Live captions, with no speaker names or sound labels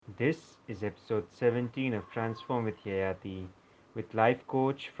This is episode 17 of Transform with Yayati with life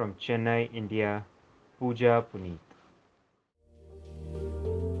coach from Chennai, India, Puja Puneet.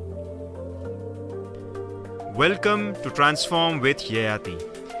 Welcome to Transform with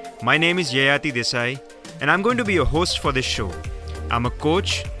Yayati. My name is Yayati Desai, and I'm going to be your host for this show. I'm a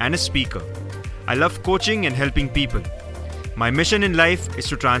coach and a speaker. I love coaching and helping people. My mission in life is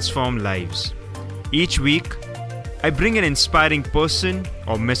to transform lives. Each week, I bring an inspiring person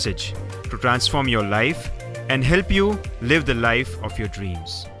or message to transform your life and help you live the life of your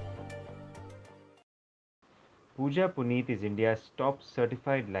dreams. Puja Puneet is India's top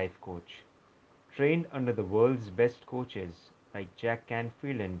certified life coach. Trained under the world's best coaches like Jack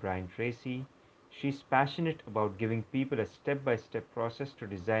Canfield and Brian Tracy, she's passionate about giving people a step by step process to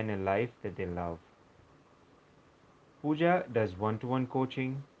design a life that they love. Puja does one to one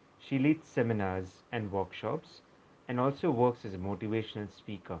coaching, she leads seminars and workshops, and also works as a motivational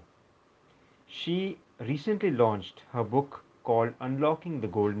speaker. She recently launched her book called Unlocking the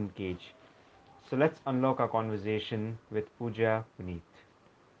Golden Cage. So let's unlock our conversation with Puja Puneet.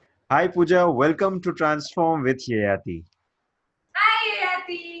 Hi Puja, welcome to Transform with Yayati. Hi,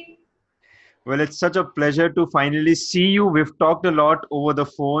 Yati. Well, it's such a pleasure to finally see you. We've talked a lot over the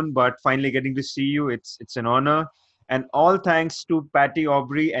phone, but finally getting to see you, it's an honor. And all thanks to Patty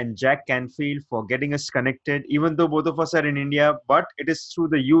Aubrey and Jack Canfield for getting us connected, even though both of us are in India, but it is through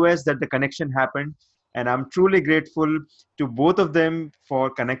the US that the connection happened. And I'm truly grateful to both of them for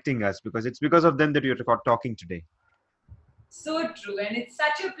connecting us because it's because of them that we're talking today. So true, and it's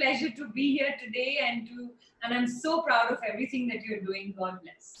such a pleasure to be here today, and I'm so proud of everything that you're doing. God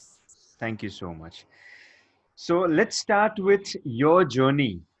bless. Thank you so much. So let's start with your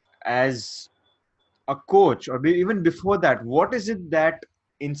journey as a coach, or even before that. What is it that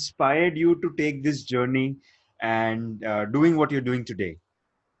inspired you to take this journey and doing what you're doing today?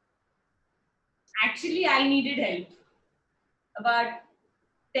 Actually, I needed help about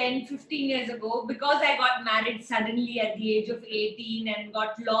 10, 15 years ago because I got married suddenly at the age of 18 and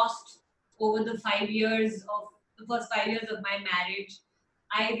got lost over the first 5 years of my marriage.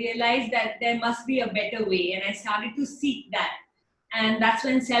 I realized that there must be a better way, and I started to seek that. And that's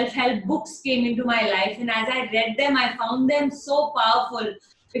when self-help books came into my life. And as I read them, I found them so powerful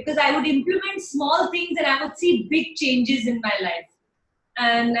because I would implement small things and I would see big changes in my life.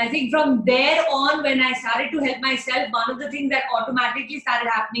 And I think from there on, when I started to help myself, one of the things that automatically started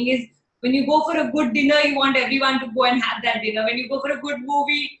happening is when you go for a good dinner, you want everyone to go and have that dinner. When you go for a good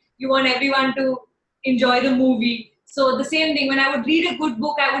movie, you want everyone to enjoy the movie. So the same thing, when I would read a good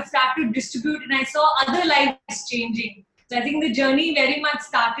book, I would start to distribute, and I saw other lives changing. So I think the journey very much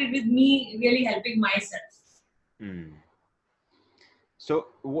started with me really helping myself. Hmm. So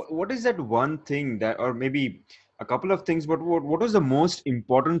what is that one thing that, or maybe a couple of things, but what was the most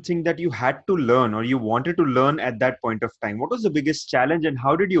important thing that you had to learn or you wanted to learn at that point of time? What was the biggest challenge and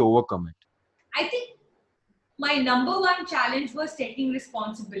how did you overcome it? I think my number one challenge was taking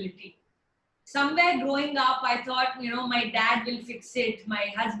responsibility. Somewhere growing up, I thought, my dad will fix it,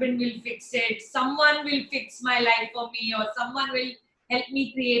 my husband will fix it, someone will fix my life for me, or someone will help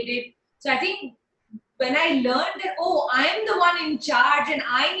me create it. So I think when I learned that, oh, I'm the one in charge and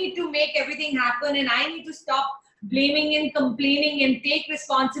I need to make everything happen and I need to stop blaming and complaining and take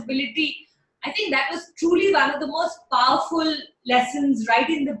responsibility, I think that was truly one of the most powerful lessons right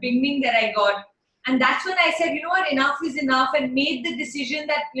in the beginning that I got. And that's when I said, enough is enough, and made the decision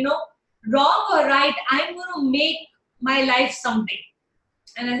that, wrong or right, I'm going to make my life something.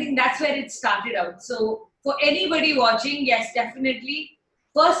 And I think that's where it started out. So for anybody watching, yes, definitely,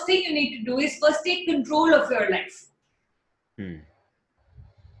 first thing you need to do is first take control of your life. Hmm.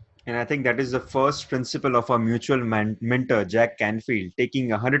 And I think that is the first principle of our mutual mentor, Jack Canfield, taking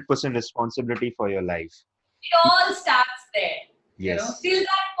 100% responsibility for your life. It all starts there. Yes. Till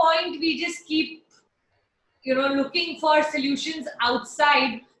that point, we just keep, looking for solutions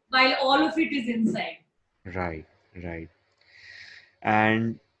outside while all of it is inside. Right, right.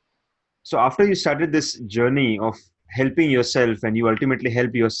 And so after you started this journey of helping yourself and you ultimately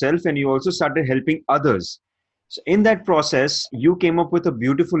help yourself and you also started helping others. So in that process, you came up with a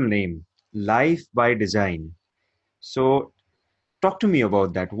beautiful name, Life by Design. So talk to me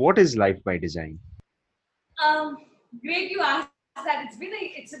about that. What is Life by Design? Um, Great you asked that. It's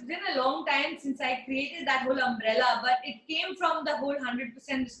been a long time since I created that whole umbrella, but it came from the whole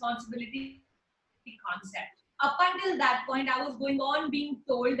 100% responsibility concept. Up until that point, I was going on being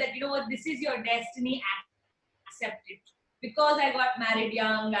told that, this is your destiny, accept it. Because I got married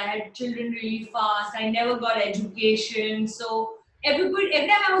young, I had children really fast, I never got education. So every time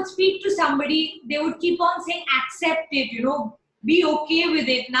I would speak to somebody, they would keep on saying, accept it, be okay with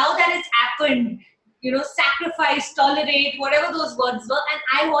it. Now that it's happened, sacrifice, tolerate, whatever those words were. And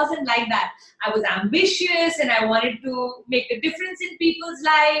I wasn't like that. I was ambitious and I wanted to make a difference in people's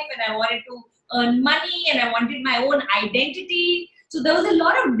life and I wanted to earn money and I wanted my own identity. So there was a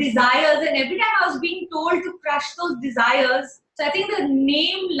lot of desires, and every time I was being told to crush those desires. So I think the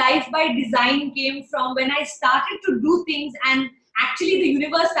name Life by Design came from when I started to do things and actually the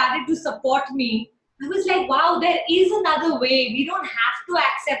universe started to support me. I was like, wow, there is another way. We don't have to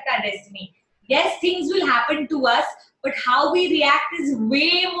accept our destiny. Yes, things will happen to us, but how we react is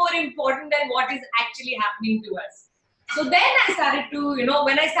way more important than what is actually happening to us. So then I started to,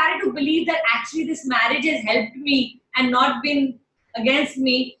 when I started to believe that actually this marriage has helped me and not been against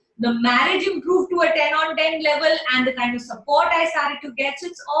me, the marriage improved to a 10 on 10 level and the kind of support I started to get. So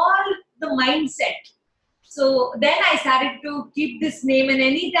it's all the mindset. So then I started to keep this name, and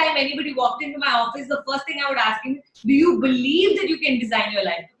anytime anybody walked into my office, the first thing I would ask him, do you believe that you can design your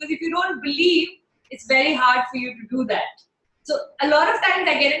life? Because if you don't believe, it's very hard for you to do that. So a lot of times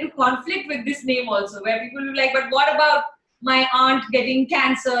I get into conflict with this name also, where people will be like, but what about my aunt getting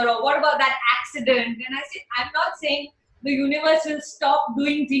cancer, or what about that accident? And I say, I'm not saying the universe will stop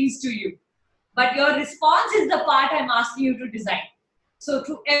doing things to you, but your response is the part I'm asking you to design. So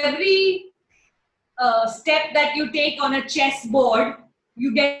to every step that you take on a chessboard,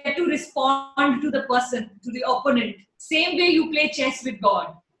 you get to respond to the person, to the opponent. Same way you play chess with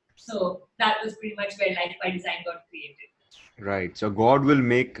God. So that was pretty much where Life by Design got created. Right. So God will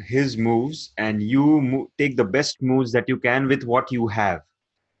make his moves and you take the best moves that you can with what you have.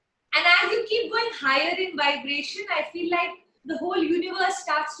 And as you keep going higher in vibration, I feel like the whole universe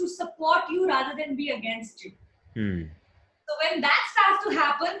starts to support you rather than be against you. So when that starts to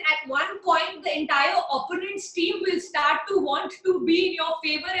happen, at one point, the entire opponent's team will start to want to be in your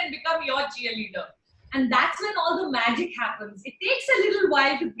favor and become your cheerleader. And that's when all the magic happens. It takes a little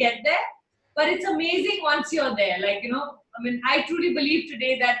while to get there, but it's amazing once you're there. I truly believe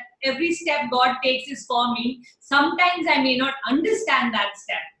today that every step God takes is for me. Sometimes I may not understand that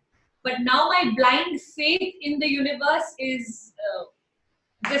step, but now my blind faith in the universe is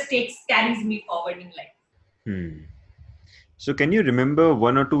carries me forward in life. So can you remember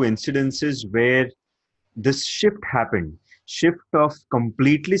one or two incidences where this shift happened? Shift of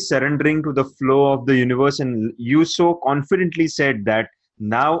completely surrendering to the flow of the universe, and you so confidently said that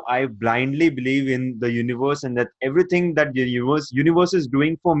now I blindly believe in the universe and that everything that the universe is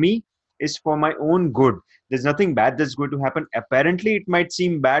doing for me is for my own good. There's nothing bad that's going to happen. Apparently, it might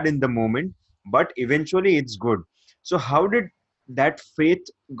seem bad in the moment, but eventually it's good. So how did that faith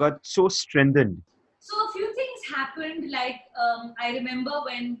got so strengthened? So a few things happened. I remember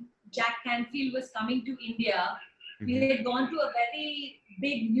when Jack Canfield was coming to India, we had gone to a very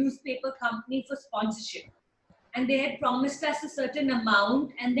big newspaper company for sponsorship. And they had promised us a certain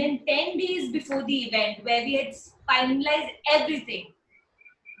amount. And then 10 days before the event, where we had finalized everything,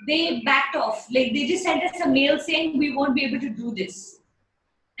 they backed off. They just sent us a mail saying, we won't be able to do this.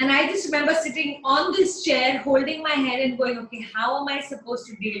 And I just remember sitting on this chair, holding my head and going, okay, how am I supposed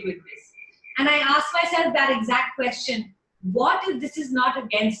to deal with this? And I asked myself that exact question. What if this is not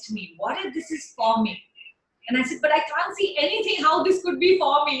against me? What if this is for me? And I said, but I can't see anything how this could be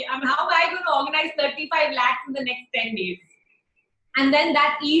for me. How am I going to organize 35 lakhs in the next 10 days? And then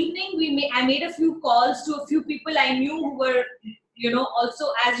that evening, I made a few calls to a few people I knew who were, also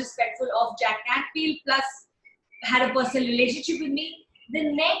as respectful of Jack Canfield, plus had a personal relationship with me.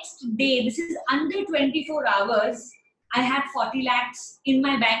 The next day, this is under 24 hours, I had 40 lakhs in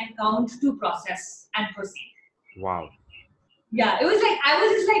my bank account to process and proceed. Wow. Yeah, it was I was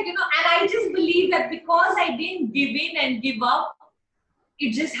just and I just believe that because I didn't give in and give up,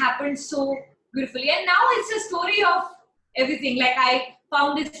 it just happened so beautifully. And now it's a story of everything. I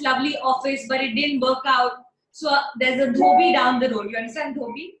found this lovely office, but it didn't work out. So there's a dhobi down the road. You understand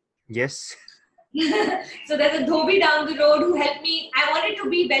dhobi? Yes. So there's a dhobi down the road who helped me. I wanted to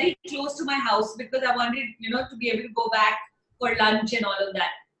be very close to my house because I wanted, to be able to go back for lunch and all of that.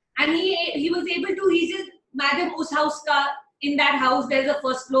 And he was able to, he said, Madam, us house ka, in that house, there's a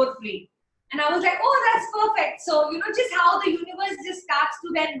first floor free. And I was like, oh, that's perfect. So, just how the universe just starts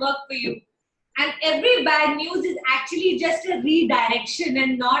to then work for you. And every bad news is actually just a redirection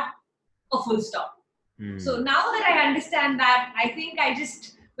and not a full stop. So now that I understand that, I think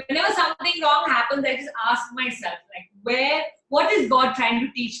whenever something wrong happens, I just ask myself, what is God trying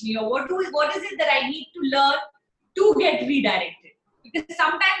to teach me? Or what is it that I need to learn to get redirected? Because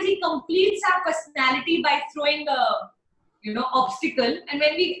sometimes he completes our personality by throwing a obstacle, and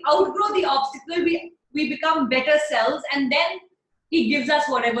when we outgrow the obstacle, we become better selves, and then he gives us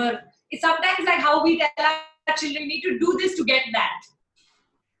whatever. It's sometimes like how we tell our children, you need to do this to get that.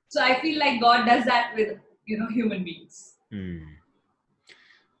 So I feel like God does that with, human beings.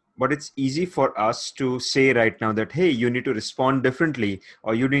 But it's easy for us to say right now that, hey, you need to respond differently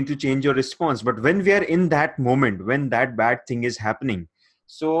or you need to change your response. But when we are in that moment, when that bad thing is happening,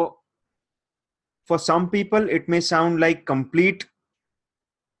 so for some people, it may sound like complete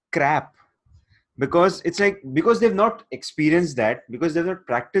crap, because it's like, because they've not experienced that, because they've not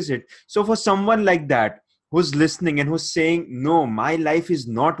practiced it. So for someone like that who's listening and who's saying, no, my life is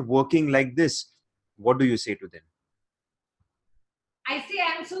not working like this, what do you say to them? I say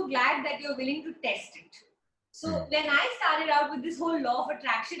I'm so glad that you're willing to test it. So when I started out with this whole law of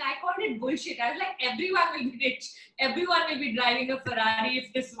attraction, I called it bullshit. I was like, everyone will be rich. Everyone will be driving a Ferrari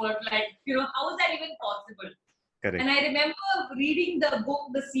if this worked. Like, how is that even possible? Correct. And I remember reading the book,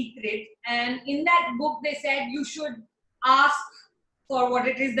 The Secret. And in that book, they said you should ask for what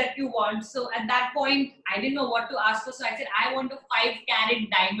it is that you want. So at that point, I didn't know what to ask for. So I said, I want a 5-carat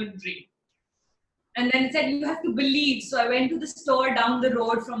diamond ring. And then it said, you have to believe. So I went to the store down the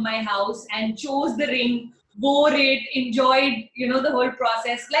road from my house and chose the ring, wore it, enjoyed, the whole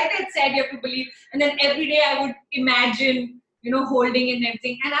process. Like I said, you have to believe. And then every day I would imagine, holding it and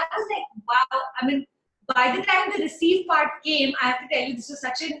everything. And I was like, wow. I mean, by the time the receive part came, I have to tell you, this was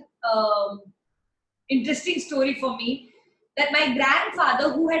such an interesting story for me. That my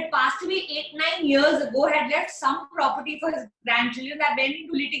grandfather, who had passed away 8-9 years ago, had left some property for his grandchildren that went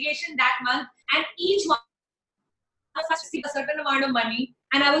into litigation that month, and each one of us received a certain amount of money,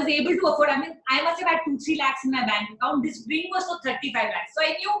 and I was able to afford. I mean, I must have had 2-3 lakhs in my bank account. This ring was for 35 lakhs. So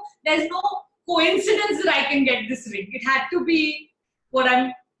I knew there's no coincidence that I can get this ring. It had to be what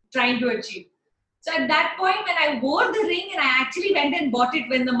I'm trying to achieve. So at that point, when I wore the ring and I actually went and bought it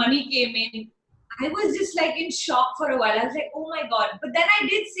when the money came in, I was just like in shock for a while. I was like, oh my God. But then I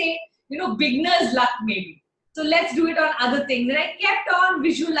did say, beginner's luck maybe. So let's do it on other things. And I kept on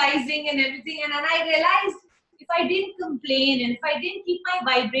visualizing and everything. And then I realized if I didn't complain and if I didn't keep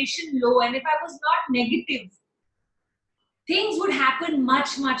my vibration low and if I was not negative, things would happen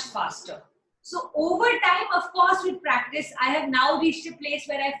much, much faster. So over time, of course, with practice, I have now reached a place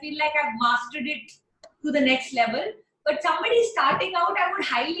where I feel like I've mastered it to the next level. But somebody starting out, I would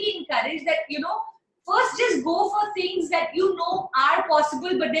highly encourage that, first just go for things that are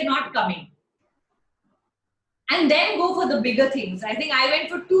possible, but they're not coming. And then go for the bigger things. I think I went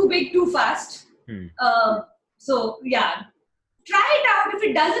for too big, too fast. So, yeah. Try it out. If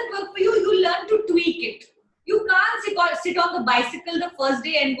it doesn't work for you, you learn to tweak it. You can't sit on the bicycle the first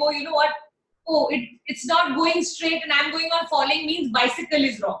day and go, you know what? Oh, it's not going straight and I'm going on falling means bicycle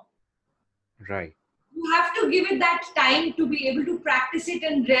is wrong. Right. You have to give it that time to be able to practice it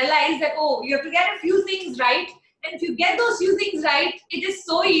and realize that, you have to get a few things right. And if you get those few things right, it is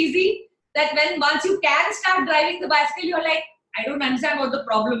so easy that once you can start driving the bicycle, you're like, I don't understand what the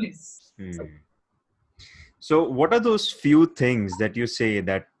problem is. So what are those few things that you say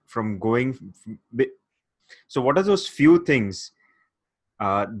that from going... So what are those few things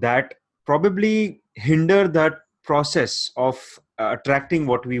that probably hinder that process of attracting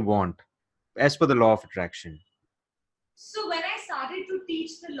what we want as per the law of attraction? So when I started to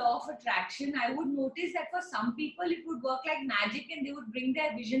teach the law of attraction, I would notice that for some people it would work like magic and they would bring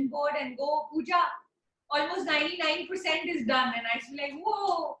their vision board and go, Puja, almost 99% is done. And I'd be like,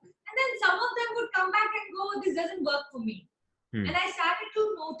 whoa. And then some of them would come back and go, this doesn't work for me. And I started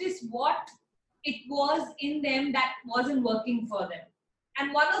to notice what it was in them that wasn't working for them.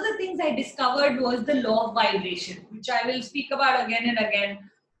 And one of the things I discovered was the law of vibration, which I will speak about again and again,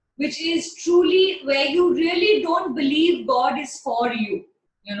 which is truly where you really don't believe God is for you,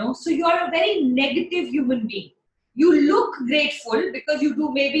 So you're a very negative human being. You look grateful because you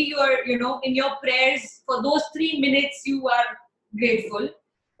do, maybe you're, in your prayers for those 3 minutes you are grateful.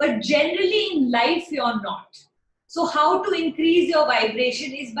 But generally in life, you're not. So how to increase your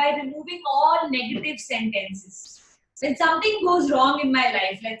vibration is by removing all negative sentences. When something goes wrong in my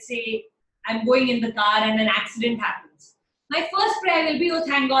life, let's say I'm going in the car and an accident happens. My first prayer will be, oh,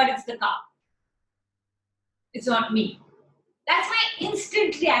 thank God it's the car. It's not me. That's my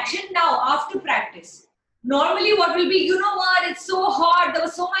instant reaction now after practice. Normally what will be, you know what, it's so hot, there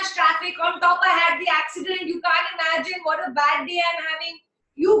was so much traffic, on top I had the accident, you can't imagine what a bad day I'm having.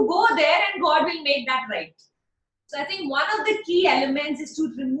 You go there and God will make that right. So I think one of the key elements is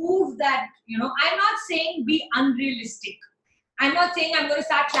to remove that, I'm not saying be unrealistic. I'm not saying I'm going to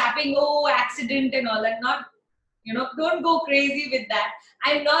start clapping, oh, accident and all that. Not, don't go crazy with that.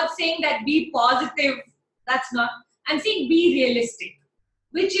 I'm not saying that be positive. That's not. I'm saying be realistic.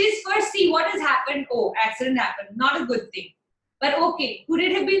 Which is first see what has happened. Oh, accident happened. Not a good thing. But okay, could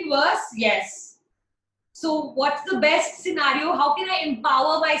it have been worse? Yes. So what's the best scenario? How can I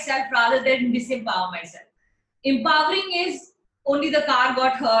empower myself rather than disempower myself? Empowering is only the car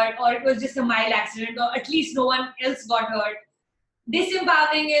got hurt, or it was just a mild accident, or at least no one else got hurt.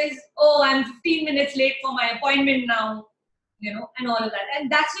 Disempowering is, oh, I'm 15 minutes late for my appointment now, and all of that.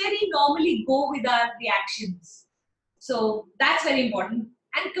 And that's where we normally go with our reactions. So that's very important.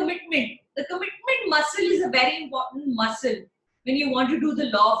 And commitment. The commitment muscle is a very important muscle when you want to do the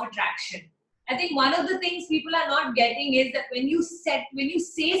law of attraction. I think one of the things people are not getting is that when you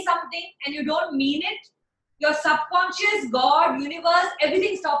say something and you don't mean it, your subconscious, God, universe,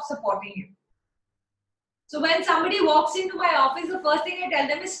 everything stops supporting you. So when somebody walks into my office, the first thing I tell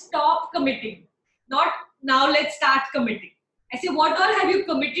them is stop committing. Not now, let's start committing. I say, what all have you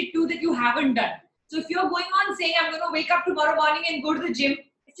committed to that you haven't done? So if you're going on saying, I'm going to wake up tomorrow morning and go to the gym,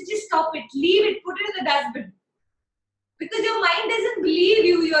 I say, just stop it, leave it, put it in the dustbin. Because your mind doesn't believe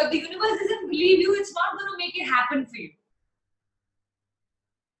you, the universe doesn't believe you, it's not going to make it happen for you.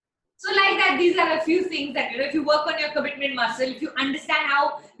 So like that, these are a few things that, if you work on your commitment muscle, if you understand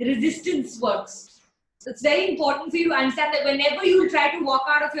how resistance works, it's very important for you to understand that whenever you try to walk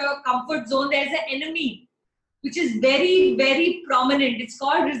out of your comfort zone, there's an enemy, which is very, very prominent. It's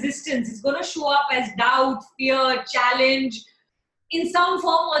called resistance. It's going to show up as doubt, fear, challenge, in some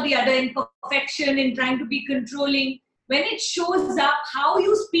form or the other, imperfection, in trying to be controlling. When it shows up, how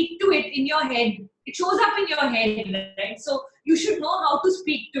you speak to it in your head, it shows up in your head, right? So you should know how to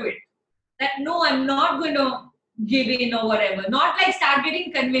speak to it. That no, I'm not going to give in or whatever. Not like start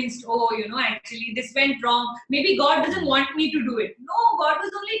getting convinced, actually this went wrong. Maybe God doesn't want me to do it. No, God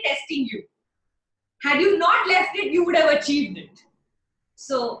was only testing you. Had you not left it, you would have achieved it.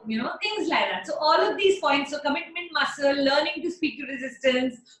 So, things like that. So all of these points, so commitment muscle, learning to speak to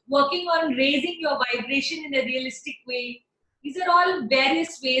resistance, working on raising your vibration in a realistic way. These are all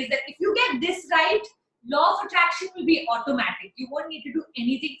various ways that if you get this right, law of attraction will be automatic. You won't need to do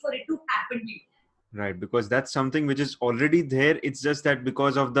anything for it to happen to you. Right, because that's something which is already there. It's just that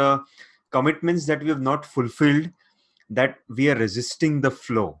because of the commitments that we have not fulfilled, that we are resisting the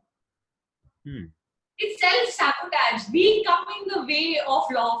flow. It's self-sabotage. We come in the way of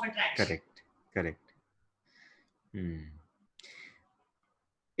law of attraction. Correct.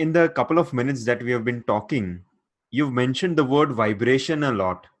 In the couple of minutes that we have been talking, you've mentioned the word vibration a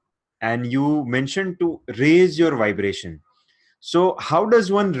lot, and you mentioned to raise your vibration. So how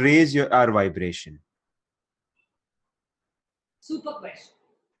does one raise our vibration? Super question.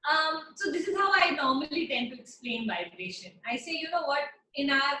 So this is how I normally tend to explain vibration. I say, you know what,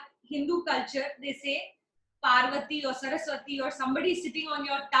 in our Hindu culture, they say Parvati or Saraswati or somebody sitting on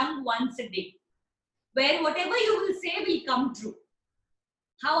your tongue once a day, where whatever you will say will come true.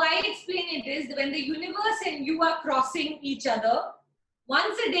 How I explain it is that when the universe and you are crossing each other,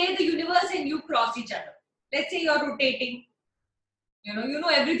 once a day the universe and you cross each other. Let's say you're rotating.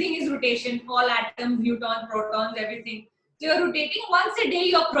 Everything is rotation, all atoms, neutrons, protons, everything. So you're rotating, once a day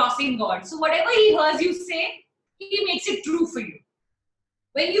you're crossing God. So whatever he hears you say, he makes it true for you.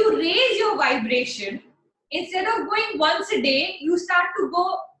 When you raise your vibration, instead of going once a day, you start to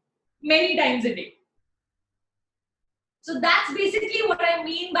go many times a day. So that's basically what I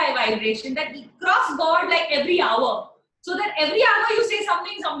mean by vibration, that you cross God like every hour. So that every hour you say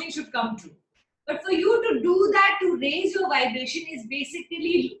something should come true. But for you to do that, to raise your vibration, is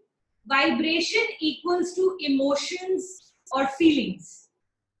basically vibration equals to emotions or feelings.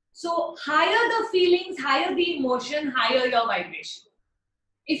 So higher the feelings, higher the emotion, higher your vibration.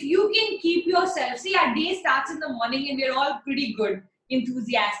 If you can keep yourself, see, our day starts in the morning and we're all pretty good,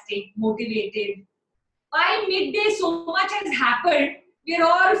 enthusiastic, motivated. By midday, so much has happened, we're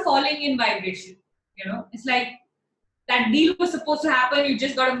all falling in vibration. It's like that deal was supposed to happen, you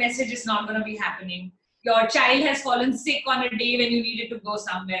just got a message, it's not going to be happening. Your child has fallen sick on a day when you needed to go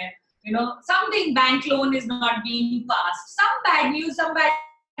somewhere. Something, bank loan is not being passed. Some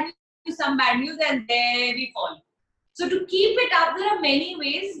bad news, and there we fall. So to keep it up, there are many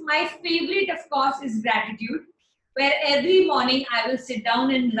ways. My favorite, of course, is gratitude, where every morning I will sit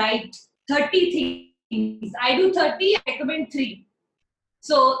down and write 30 things. I do 30, I recommend 3.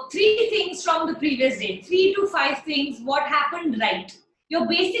 So 3 things from the previous day, 3 to 5 things, what happened right. You're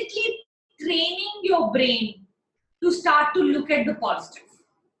basically training your brain to start to look at the positive.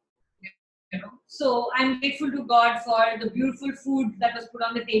 So I'm grateful to God for the beautiful food that was put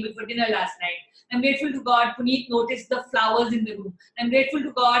on the table for dinner last night. I'm grateful to God, Puneet noticed the flowers in the room. I'm grateful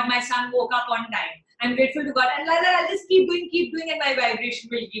to God, my son woke up on time. I'm grateful to God, and like that, I'll just keep doing, and my vibration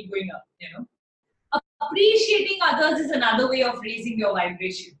will keep going up. Appreciating others is another way of raising your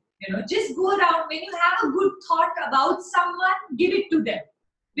vibration. Just go around, when you have a good thought about someone, give it to them.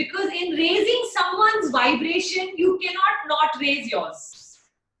 Because in raising someone's vibration, you cannot not raise yours.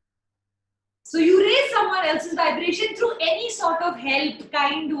 So you raise someone else's vibration through any sort of help,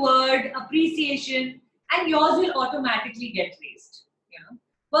 kind word, appreciation, and yours will automatically get raised. You know,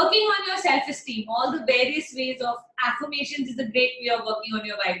 working on your self-esteem, all the various ways of affirmations is a great way of working on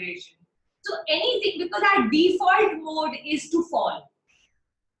your vibration. So anything, because our default mode is to fall.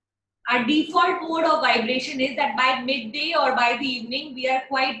 Our default mode of vibration is that by midday or by the evening, we are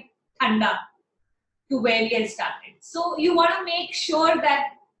quite thanda to where we had started. So you want to make sure that,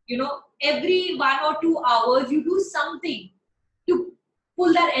 you know, every 1 or 2 hours, you do something to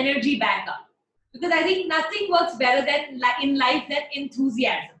pull that energy back up. Because I think nothing works better than in life than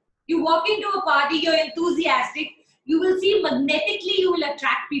enthusiasm. You walk into a party, you're enthusiastic, you will see magnetically, you will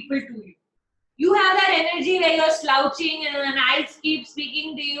attract people to you. You have that energy where you're slouching and I keep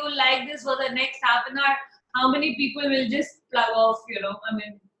speaking to you like this for the next half an hour. How many people will just plug off, you know? I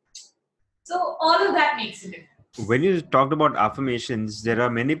mean, so all of that makes a difference. When you talked about affirmations, there are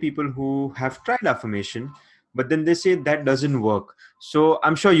many people who have tried affirmation, but then they say that doesn't work. So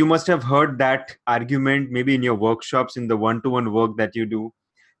I'm sure you must have heard that argument maybe in your workshops, in the one-to-one work that you do.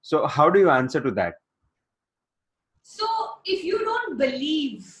 So how do you answer to that? So if you don't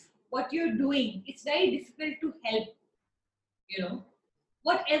believe what you're doing, it's very difficult to help, you know,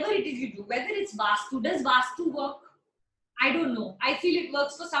 whatever it is you do, whether it's Vastu. Does Vastu work? I don't know. I feel it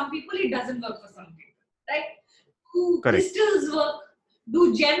works for some people, it doesn't work for some people, right? Do Correct. crystals work?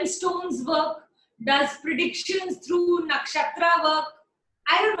 Do gemstones work? Does predictions through nakshatra work?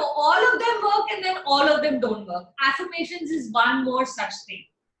 I don't know. All of them work and then all of them don't work. Affirmations is one more such thing.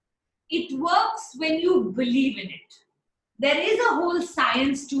 It works when you believe in it. There is a whole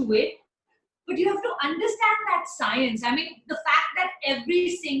science to it, but you have to understand that science. I mean, the fact that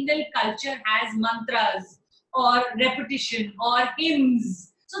every single culture has mantras or repetition or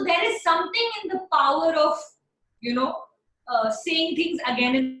hymns. So there is something in the power of, you know, saying things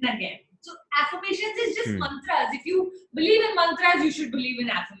again and again. So affirmations is just mantras. If you believe in mantras, you should believe in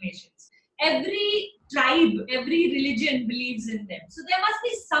affirmations. Every tribe, every religion believes in them. So there must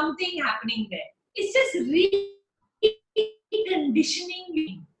be something happening there. It's just reconditioning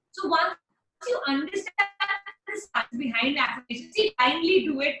you. So once you understand the science behind affirmations, you blindly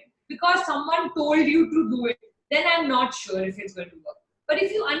do it because someone told you to do it, then I'm not sure if it's going to work. But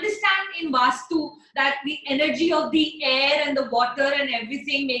if you understand in Vastu that the energy of the air and the water and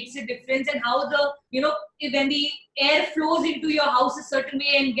everything makes a difference, and how the, you know, when the air flows into your house a certain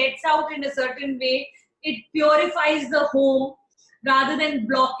way and gets out in a certain way, it purifies the home rather than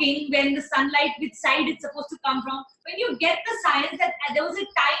blocking when the sunlight, which side it's supposed to come from. When you get the science that there was a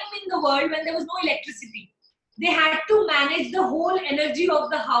time in the world when there was no electricity. They had to manage the whole energy of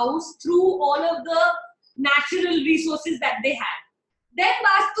the house through all of the natural resources that they had. Then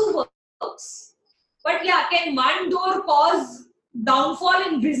Vastu works. But yeah, can one door cause downfall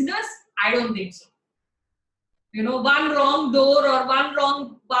in business? I don't think so. You know, one wrong door or one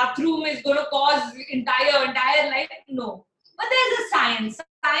wrong bathroom is going to cause entire life. No. But there's a science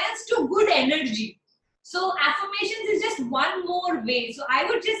to good energy. So affirmations is just one more way. So I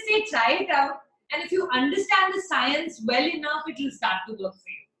would just say try it out. And if you understand the science well enough, it will start to work for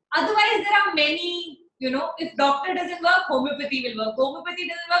you. Otherwise, there are many, you know, if doctor doesn't work, homeopathy will work. Homeopathy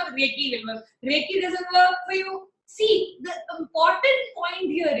doesn't work, Reiki will work. Reiki doesn't work for you. See, the important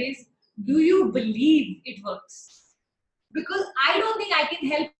point here is, do you believe it works? Because I don't think I can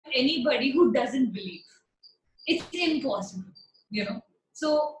help anybody who doesn't believe. It's impossible, you know.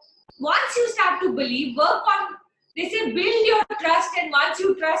 So once you start to believe, work on, they say build your trust, and once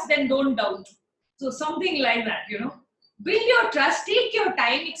you trust, then don't doubt. So something like that, you know. Build your trust, take your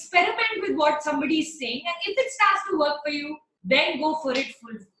time, experiment with what somebody is saying, and if it starts to work for you, then go for it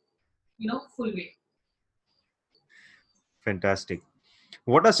full way. Fantastic.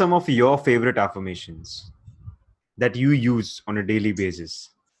 What are some of your favorite affirmations that you use on a daily basis?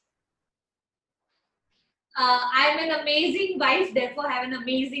 I'm an amazing wife, therefore have an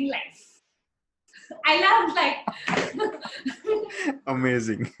amazing life. I love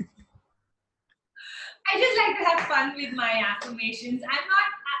Amazing. I just like to have fun with my affirmations. I'm not,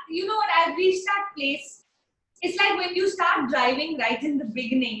 you know what, I've reached that place. It's like when you start driving right in the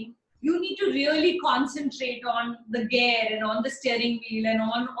beginning, you need to really concentrate on the gear and on the steering wheel and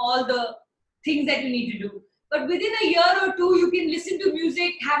on all the things that you need to do. But within a year or two, you can listen to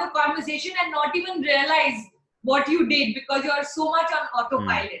music, have a conversation, and not even realize what you did because you're so much on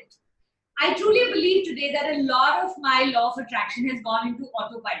autopilot. I truly believe today that a lot of my law of attraction has gone into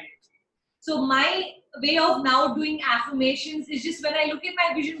autopilot. So my way of now doing affirmations is just when I look at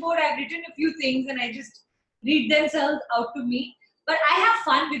my vision board, I've written a few things and I just read themselves out to me. But I have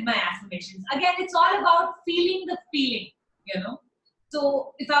fun with my affirmations. Again, it's all about feeling the feeling, you know.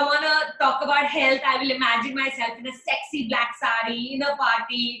 So if I want to talk about health, I will imagine myself in a sexy black sari, in a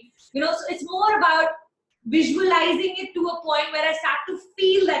party, you know. So it's more about visualizing it to a point where I start to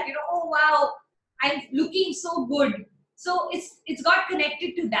feel that, you know, oh wow, I'm looking so good. So it's got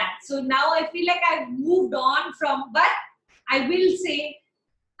connected to that. So now I feel like I've moved on from, but I will say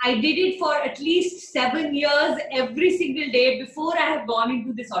I did it for at least 7 years every single day before I have gone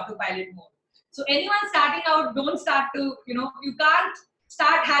into this autopilot mode. So anyone starting out, don't start to, you know, you can't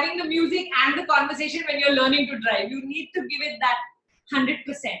start having the music and the conversation when you're learning to drive. You need to give it that 100%.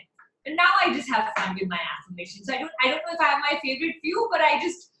 And now I just have fun with my affirmations. So I don't know if I have my favorite few, but I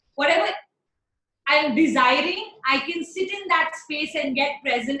just, whatever I'm desiring, I can sit in that space and get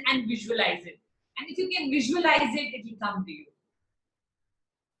present and visualize it. And if you can visualize it, it will come to you.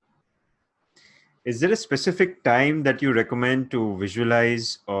 Is there a specific time that you recommend to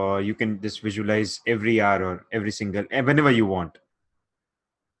visualize, or you can just visualize every hour or every single, whenever you want?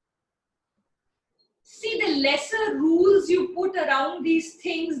 See, the lesser rules you put around these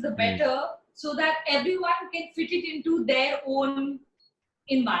things, the better, so that everyone can fit it into their own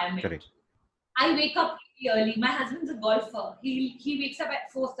environment. Correct. I wake up really early. My husband's a golfer. He wakes up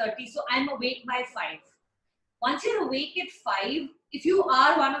at 4:30, so I'm awake by 5. Once you're awake at 5, if you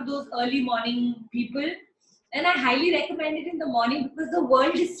are one of those early morning people, then I highly recommend it in the morning because the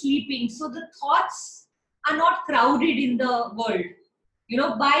world is sleeping. So the thoughts are not crowded in the world. You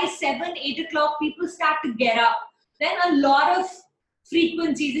know, by 7, 8 o'clock, people start to get up. Then a lot of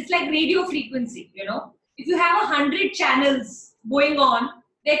frequencies, it's like radio frequency, you know. If you have 100 channels going on,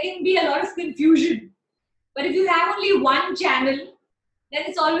 there can be a lot of confusion. But if you have only one channel, then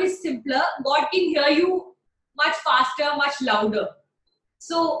it's always simpler. God can hear you much faster, much louder.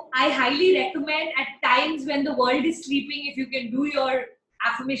 So I highly recommend at times when the world is sleeping, if you can do your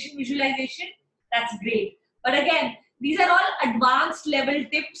affirmation visualization, that's great. But again, these are all advanced level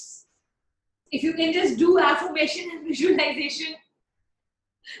tips. If you can just do affirmation and visualization,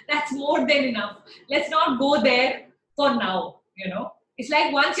 that's more than enough. Let's not go there for now, you know. It's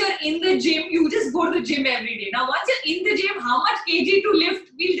like once you're in the gym, you just go to the gym every day. Now, once you're in the gym, how much kg to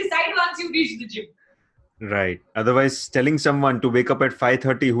lift, we'll decide once you reach the gym. Right. Otherwise, telling someone to wake up at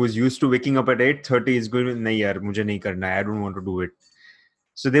 5:30 who's used to waking up at 8:30 is going to, nahi yaar, mujhe nahi karna hai, I don't want to do it.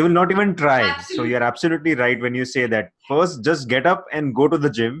 So they will not even try. Absolutely. So you're absolutely right when you say that. First, just get up and go to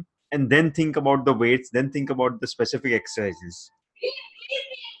the gym, and then think about the weights, then think about the specific exercises. Increase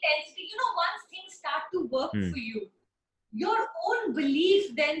the intensity. You know, once things start to work for you, your own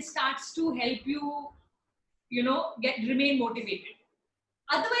belief then starts to help you, you know, remain motivated.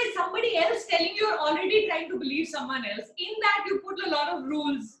 Otherwise, somebody else telling you, you're already trying to believe someone else. In that, you put a lot of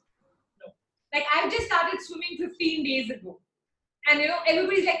rules. No. Like, I've just started swimming 15 days ago. And, you know,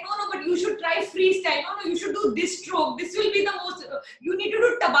 everybody's like, no, but you should try freestyle. No, you should do this stroke. This will be the most, you need to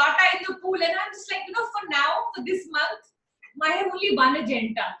do Tabata in the pool. And I'm just like, you know, for now, for this month, I have only one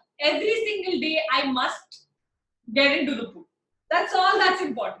agenda. Every single day, I must get into the pool. That's all that's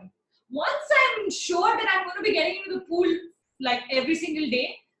important. Once I'm sure that I'm going to be getting into the pool like every single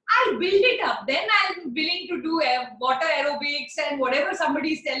day, I'll build it up. Then I'm willing to do water aerobics and whatever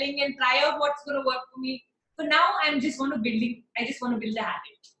somebody is telling and try out what's going to work for me. For now, I just want to build a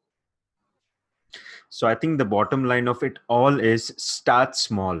habit. So I think the bottom line of it all is start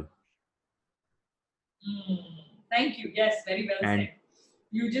small. Thank you. Yes, very well said.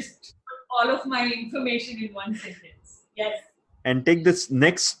 You just put all of my information in one sentence. Yes. And take this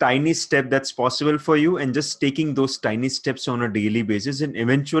next tiny step that's possible for you, and just taking those tiny steps on a daily basis, and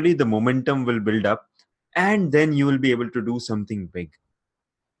eventually the momentum will build up, and then you will be able to do something big.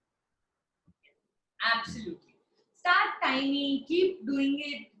 Absolutely. Start tiny, keep doing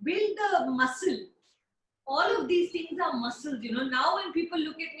it, build the muscle. All of these things are muscles, you know. Now when people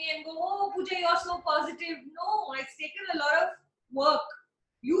look at me and go, oh, Puja, you're so positive. No, it's taken a lot of work.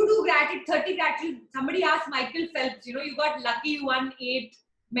 You do gratitude, 30 gratitude. Somebody asked Michael Phelps, you know, you got lucky, you won 8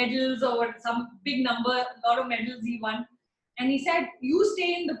 medals or some big number, a lot of medals he won. And he said, you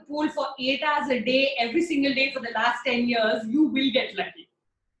stay in the pool for 8 hours a day, every single day for the last 10 years, you will get lucky.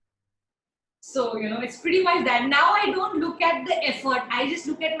 So, you know, it's pretty much that. Now I don't look at the effort. I just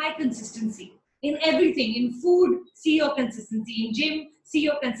look at my consistency. In everything, in food, see your consistency. In gym, see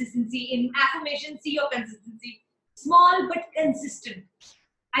your consistency. In affirmation, see your consistency. Small but consistent.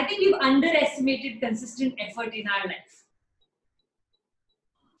 I think we've underestimated consistent effort in our life.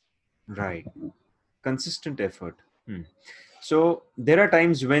 Right. Consistent effort. So there are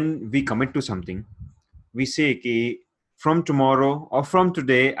times when we commit to something. We say, okay, from tomorrow or from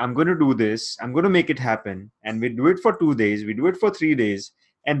today, I'm going to do this, I'm going to make it happen. And we do it for 2 days, we do it for 3 days,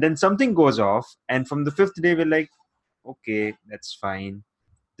 and then something goes off. And from the fifth day, we're like, okay, that's fine.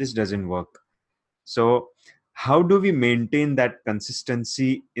 This doesn't work. So, how do we maintain that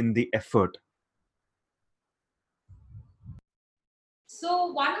consistency in the effort?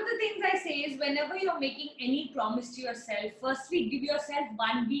 So one of the things I say is whenever you're making any promise to yourself, firstly give yourself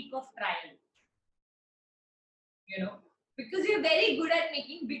 1 week of trial. Because you're very good at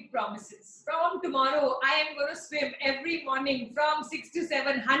making big promises. From tomorrow, I am going to swim every morning from 6 to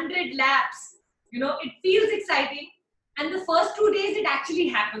 700 laps. It feels exciting. And the first 2 days, it actually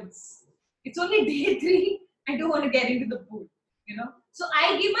happens. It's only day 3, I don't want to get into the pool. So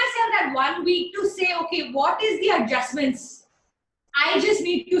I give myself that 1 week to say, okay, what is the adjustments? I just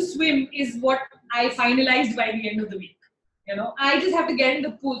need to swim is what I finalized by the end of the week. I just have to get in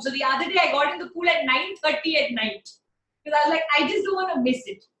the pool. So the other day I got in the pool at 9:30 at night. Because I was like, I just don't want to miss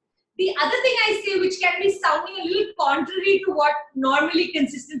it. The other thing I say, which can be sounding a little contrary to what normally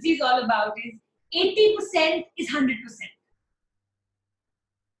consistency is all about, is 80% is 100%.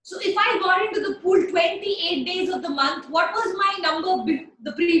 So if I got into the pool 28 days of the month, what was my number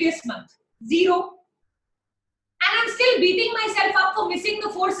the previous month? 0. And I'm still beating myself up for missing the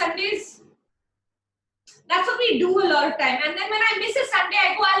 4 Sundays. That's what we do a lot of time. And then when I miss a Sunday,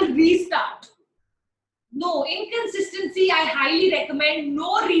 I go, I'll restart. No, inconsistency, I highly recommend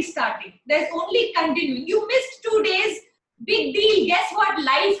no restarting. There's only continuing. You missed 2 days, big deal. Guess what?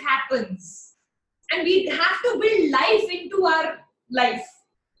 Life happens. And we have to build life into our life.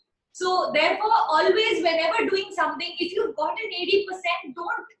 So therefore, always whenever doing something, if you've got an 80%,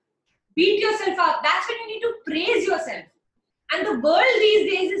 don't beat yourself up. That's when you need to praise yourself. And the world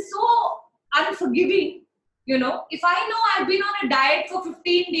these days is so unforgiving. If I know I've been on a diet for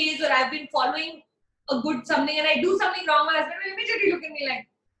 15 days or I've been following a good something and I do something wrong, my husband will immediately look at me like,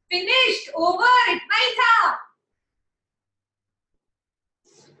 finished, over, itna hi tha.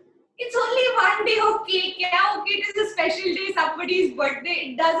 It's only 1 day of cake. Yeah, okay, it is a special day, somebody's birthday.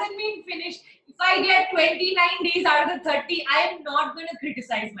 It doesn't mean finished. If I get 29 days out of the 30, I am not going to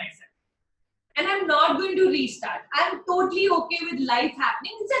criticize myself. And I'm not going to restart. I'm totally okay with life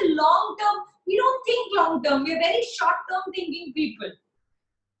happening. It's a long term. We don't think long term. We're very short term thinking people.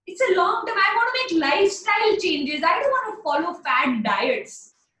 It's a long term. I want to make lifestyle changes. I don't want to follow fad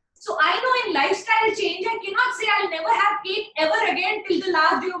diets. So I know in lifestyle change, I cannot say I'll never have cake ever again till the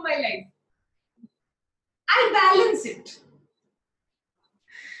last day of my life. I'll balance it.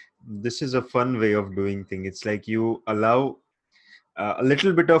 This is a fun way of doing things. It's like you allow a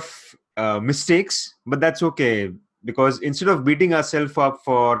little bit of mistakes, but that's okay, because instead of beating ourselves up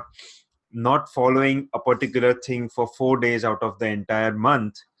for not following a particular thing for 4 days out of the entire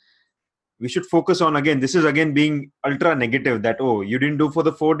month, we should focus on, again, this is again being ultra negative, that, oh, you didn't do for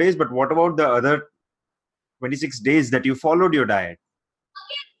the 4 days, but what about the other 26 days that you followed your diet?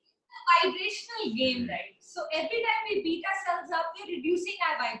 Again, it's a vibrational game, right? So every time we beat ourselves up, we're reducing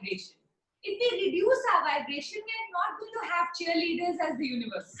our vibration. If we reduce our vibration, we're not going to have cheerleaders as the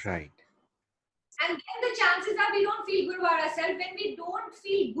universe. Right. And then the chances are we don't feel good about ourselves. When we don't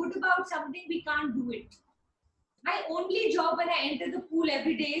feel good about something, we can't do it. My only job when I enter the pool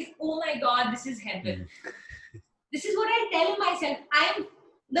every day is, oh my God, this is heaven. This is what I tell myself.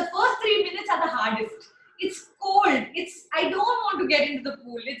 The first 3 minutes are the hardest. It's cold. I don't want to get into the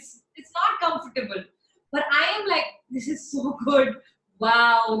pool. It's not comfortable. But I am like, this is so good.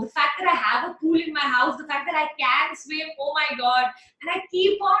 Wow, the fact that I have a pool in my house, the fact that I can swim, oh my God. And I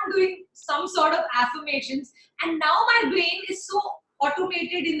keep on doing some sort of affirmations. And now my brain is so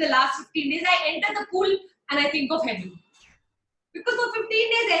automated in the last 15 days. I enter the pool and I think of heaven. Because for 15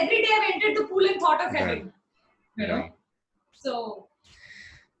 days, every day I've entered the pool and thought of heaven. You know? Right. So.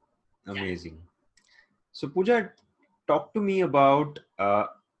 Amazing. So Puja, talk to me about a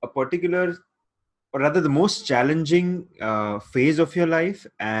particular, or rather the most challenging phase of your life,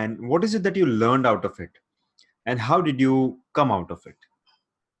 and what is it that you learned out of it, and how did you come out of it?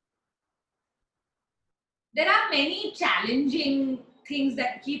 There are many challenging things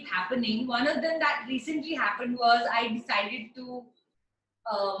that keep happening. One of them that recently happened was I decided to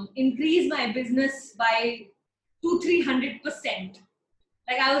increase my business by 200-300%.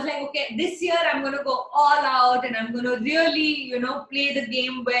 Like I was like, okay, this year I'm going to go all out and I'm going to really, play the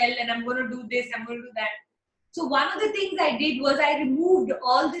game well, and I'm going to do this, I'm going to do that. So one of the things I did was I removed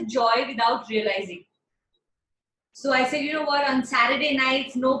all the joy without realizing. So I said, you know what, on Saturday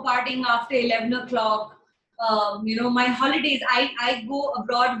nights, no partying after 11 o'clock. My holidays, I go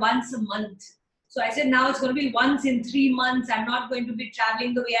abroad once a month. So I said, now it's going to be once in 3 months. I'm not going to be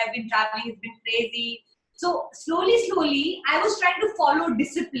traveling the way I've been traveling. It's been crazy. So slowly, I was trying to follow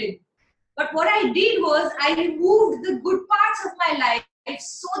discipline. But what I did was I removed the good parts of my life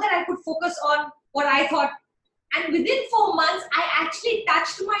so that I could focus on what I thought. And within 4 months, I actually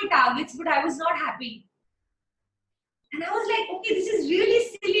touched my targets, but I was not happy. And I was like, okay, this is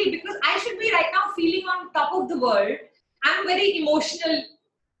really silly because I should be right now feeling on top of the world. I'm a very emotional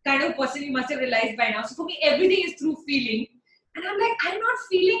kind of person, you must have realized by now. So for me, everything is through feeling. And I'm like, I'm not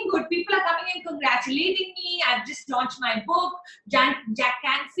feeling good. People are coming and congratulating me. I've just launched my book. Jack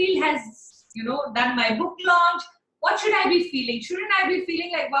Canfield has, done my book launch. What should I be feeling? Shouldn't I be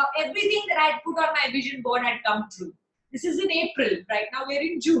feeling like, wow, everything that I had put on my vision board had come true? This is in April. Right now we're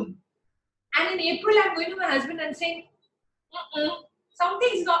in June. And in April, I'm going to my husband and saying,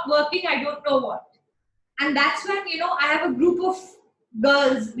 something's not working. I don't know what. And that's when, I have a group of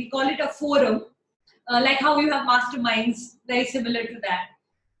girls. We call it a forum. Like how you have masterminds, very similar to that.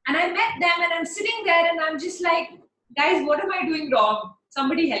 And I met them and I'm sitting there and I'm just like, guys, what am I doing wrong?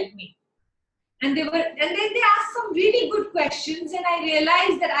 Somebody help me. And then they asked some really good questions and I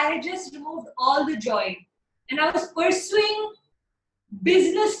realized that I had just removed all the joy. And I was pursuing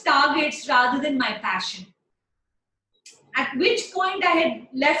business targets rather than my passion. At which point I had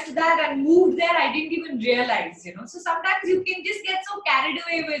left that and moved there, I didn't even realize, So sometimes you can just get so carried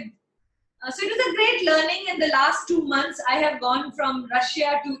away with. So it was a great learning. In the last 2 months, I have gone from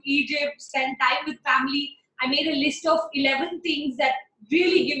Russia to Egypt, spent time with family. I made a list of 11 things that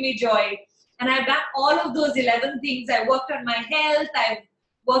really give me joy. And I've done all of those 11 things. I worked on my health. I've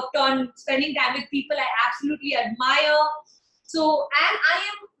worked on spending time with people I absolutely admire. So, and I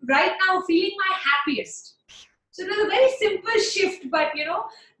am right now feeling my happiest. So it was a very simple shift, but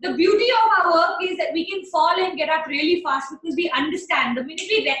the beauty of our work is that we can fall and get up really fast because we understand. The minute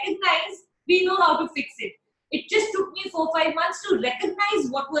we recognize, we know how to fix it. It just took me 4-5 months to recognize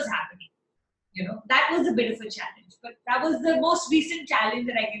what was happening. That was a bit of a challenge, but that was the most recent challenge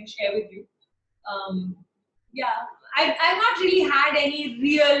that I can share with you. I've not really had any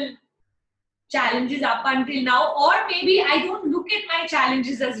real challenges up until now, or maybe I don't look at my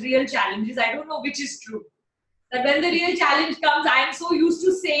challenges as real challenges. I don't know which is true. That when the real challenge comes, I am so used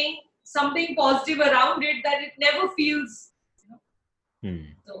to saying something positive around it that it never feels,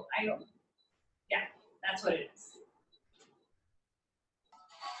 So I don't, that's what it is.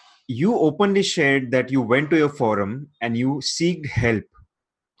 You openly shared that you went to your forum and you seeked help.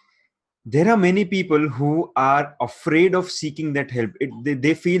 There are many people who are afraid of seeking that help.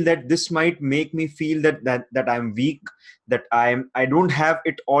 They feel that this might make me feel that I'm weak, that I don't have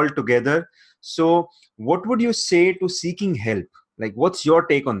it all together. So what would you say to seeking help? Like, what's your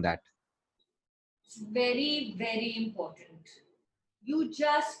take on that? It's very, very important. You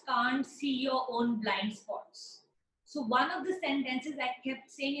just can't see your own blind spots. So one of the sentences I kept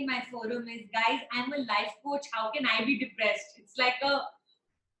saying in my forum is, guys, I'm a life coach. How can I be depressed? It's like a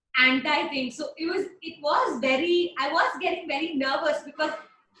anti thing. So I was getting very nervous because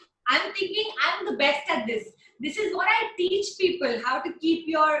I'm thinking I'm the best at this. This is what I teach people, how to keep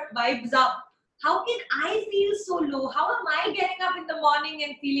your vibes up. How can I feel so low? How am I getting up in the morning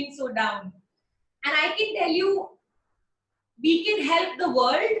and feeling so down? And I can tell you, we can help the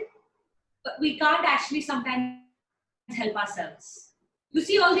world, but we can't actually sometimes help ourselves. You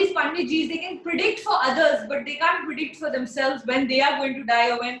see all these panditjis, they can predict for others, but they can't predict for themselves when they are going to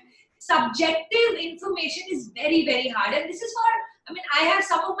die or when subjective information is very, very hard. And this is I have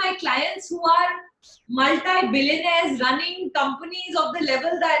some of my clients who are multi-billionaires running companies of the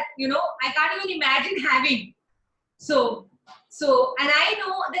level that, I can't even imagine having. So, and I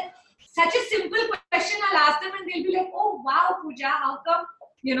know that such a simple question I'll ask them and they'll be like, oh, wow, Puja, how come,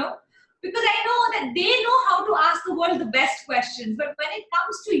 because I know that they know how to ask the world the best questions. But when it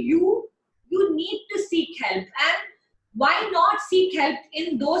comes to you, you need to seek help. And why not seek help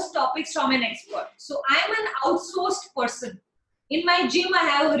in those topics from an expert? So I'm an outsourced person. In my gym, I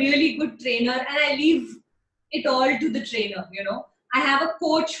have a really good trainer and I leave it all to the trainer, I have a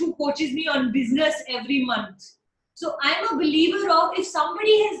coach who coaches me on business every month. So I'm a believer of, if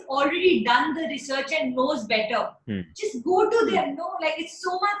somebody has already done the research and knows better, just go to them. It's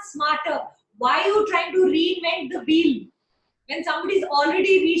so much smarter. Why are you trying to reinvent the wheel when somebody's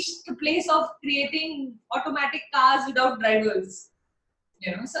already reached the place of creating automatic cars without drivers?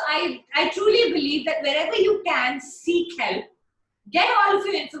 So I truly believe that wherever you can, seek help. Get all of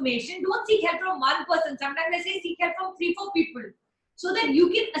your information. Don't seek help from one person. Sometimes I say seek help from 3-4 people, so that you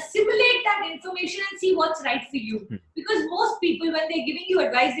can assimilate that information and see what's right for you. Because most people, when they're giving you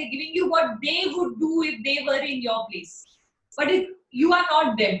advice, they're giving you what they would do if they were in your place. But if you are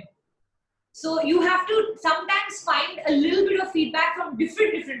not them. So you have to sometimes find a little bit of feedback from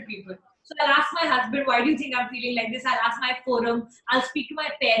different people. So I'll ask my husband, why do you think I'm feeling like this? I'll ask my forum. I'll speak to my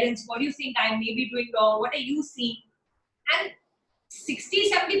parents. What do you think I may be doing wrong? What are you seeing? And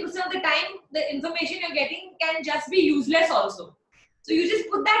 60-70% of the time, the information you're getting can just be useless also. So you just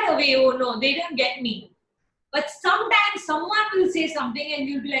put that away. Oh no, they didn't get me. But sometimes someone will say something and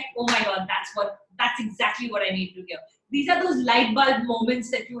you'll be like, oh my God, that's exactly what I need to hear. These are those light bulb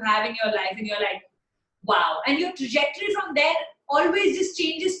moments that you have in your life and you're like, wow. And your trajectory from there always just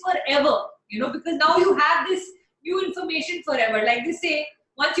changes forever, because now you have this new information forever. Like they say,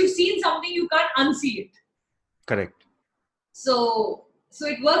 once you've seen something, you can't unsee it. Correct. So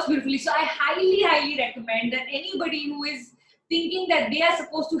it works beautifully. So I highly, highly recommend that anybody who is thinking that they are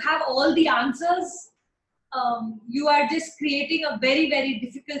supposed to have all the answers, you are just creating a very, very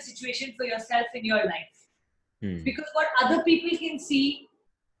difficult situation for yourself in your life. Because what other people can see,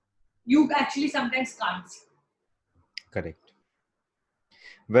 you actually sometimes can't see. Correct.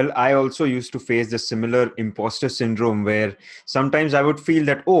 Well, I also used to face the similar imposter syndrome where sometimes I would feel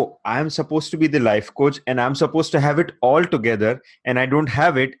that, oh, I am supposed to be the life coach and I'm supposed to have it all together and I don't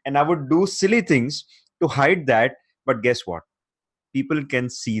have it. And I would do silly things to hide that. But guess what? People can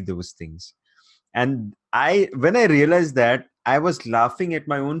see those things. And when I realized that, I was laughing at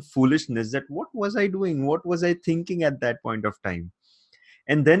my own foolishness that what was I doing? What was I thinking at that point of time?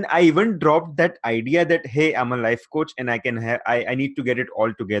 And then I even dropped that idea that, hey, I'm a life coach and I can I need to get it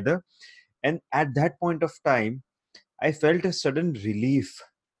all together. And at that point of time, I felt a sudden relief.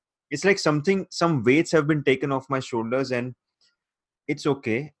 It's like some weights have been taken off my shoulders, and it's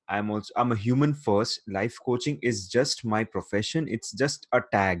okay. I'm a human first. Life coaching is just my profession. It's just a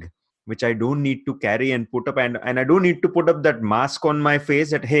tag which I don't need to carry and put up, and I don't need to put up that mask on my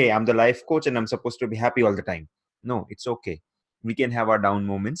face that, hey, I'm the life coach and I'm supposed to be happy all the time. No, it's okay. We can have our down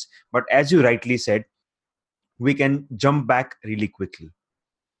moments, but as you rightly said, we can jump back really quickly.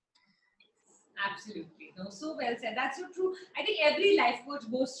 Absolutely. No, so well said. That's so true. I think every life coach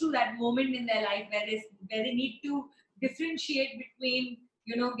goes through that moment in their life where they need to differentiate between,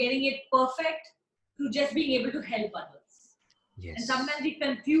 getting it perfect to just being able to help others. Yes. And sometimes we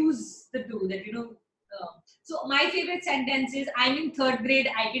confuse the two that, so my favorite sentence is, I'm in third grade,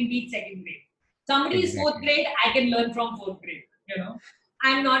 I can teach second grade. Somebody is fourth grade, I can learn from fourth grade.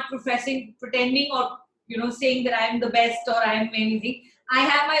 I'm not pretending or, saying that I'm the best or I'm anything. I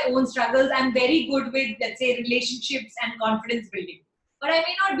have my own struggles. I'm very good with, let's say, relationships and confidence building. But I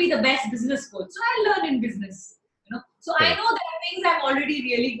may not be the best business coach. So I learn in business. So I know there are things I'm already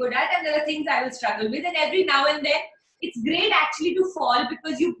really good at and there are things I will struggle with. And every now and then, it's great actually to fall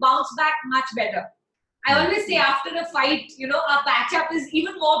because you bounce back much better. I always say after a fight, a patch up is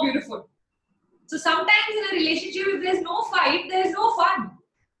even more beautiful. So sometimes in a relationship, if there's no fight, there's no fun.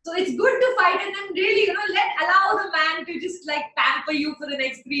 So it's good to fight and then really, allow the man to just like pamper you for the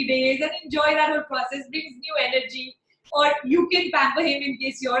next 3 days and enjoy that whole process, brings new energy. Or you can pamper him in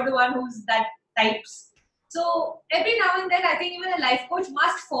case you're the one who's that types. So every now and then, I think even a life coach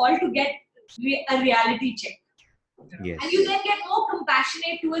must fall to get a reality check. Yes. And you then get more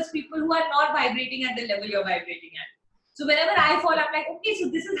compassionate towards people who are not vibrating at the level you're vibrating at. So whenever I fall, I'm like, okay, so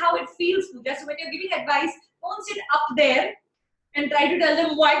this is how it feels, Puja. So when you're giving advice, don't sit up there and try to tell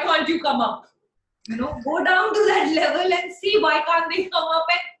them, why can't you come up? Go down to that level and see why can't they come up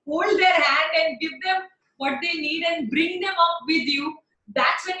and hold their hand and give them what they need and bring them up with you.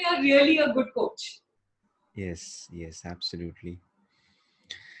 That's when you're really a good coach. Yes, absolutely.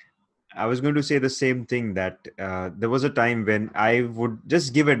 I was going to say the same thing that there was a time when I would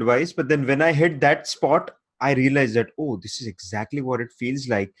just give advice, but then when I hit that spot, I realized that, oh, this is exactly what it feels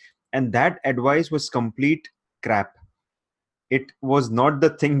like. And that advice was complete crap. It was not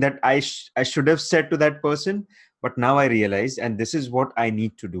the thing that I should have said to that person, but now I realize, and this is what I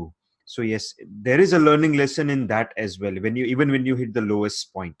need to do. So yes, there is a learning lesson in that as well. When you hit the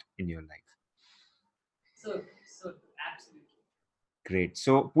lowest point in your life. So absolutely. Great.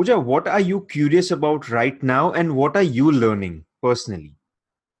 So Puja, what are you curious about right now and what are you learning personally?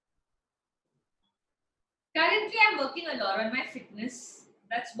 Currently, I'm working a lot on my fitness.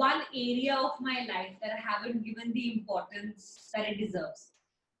 That's one area of my life that I haven't given the importance that it deserves.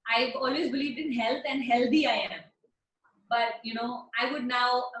 I've always believed in health and healthy I am. But,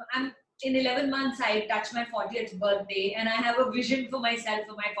 I'm in 11 months, I touch my 40th birthday and I have a vision for myself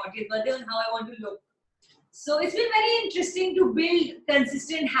for my 40th birthday on how I want to look. So it's been very interesting to build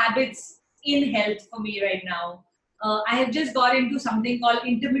consistent habits in health for me right now. I have just got into something called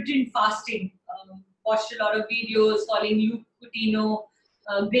intermittent fasting. Watched a lot of videos, following Luke Coutinho,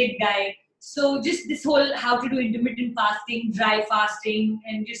 great guy. So just this whole how to do intermittent fasting, dry fasting,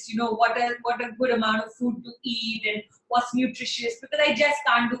 and just what a good amount of food to eat and what's nutritious, because I just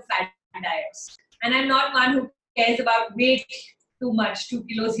can't do fat diets. And I'm not one who cares about weight too much, 2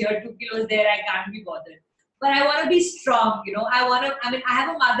 kilos here, 2 kilos there, I can't be bothered. But I want to be strong, I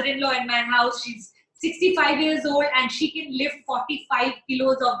have a mother-in-law in my house. She's 65 years old and she can lift 45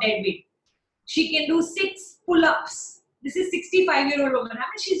 kilos of dead weight. She can do 6 pull-ups. This is 65-year-old woman.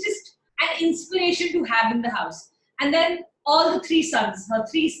 She's just an inspiration to have in the house. And then all the 3 sons, her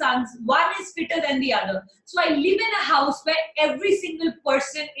 3 sons, one is fitter than the other. So I live in a house where every single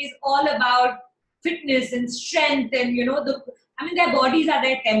person is all about fitness and strength and, their bodies are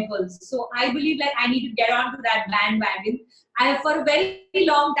their temples. So I believe I need to get onto that bandwagon. I have for a very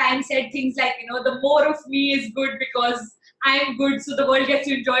long time said things like, the more of me is good because I am good, so the world gets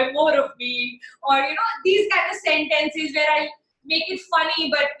to enjoy more of me. Or, these kind of sentences where I make it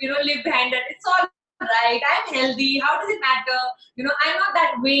funny, but, live behind it. It's all right. I'm healthy. How does it matter? I'm not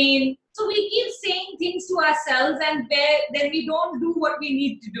that vain. So we keep saying things to ourselves and then we don't do what we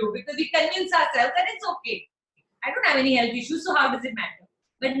need to do because we convince ourselves that it's okay. I don't have any health issues, so how does it matter?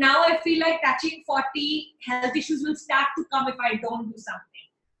 But now I feel like touching 40, health issues will start to come if I don't do something.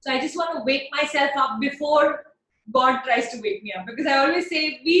 So I just want to wake myself up before God tries to wake me up. Because I always say,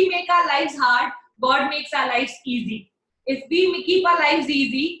 if we make our lives hard, God makes our lives easy. If we keep our lives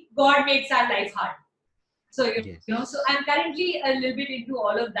easy, God makes our life hard. So, so I'm currently a little bit into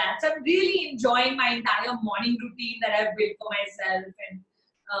all of that. So I'm really enjoying my entire morning routine that I've built for myself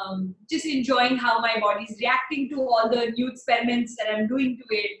and just enjoying how my body's reacting to all the new experiments that I'm doing to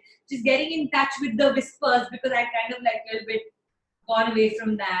it. Just getting in touch with the whispers because I kind of a little bit gone away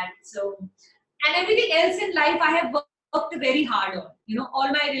from that. So, and everything else in life I have worked very hard on. All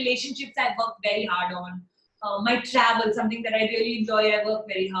my relationships I've worked very hard on. My travel, something that I really enjoy, I work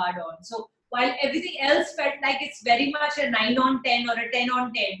very hard on. So while everything else felt like it's very much a 9 on 10 or a 10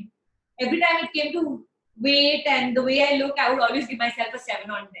 on 10, every time it came to weight and the way I look, I would always give myself a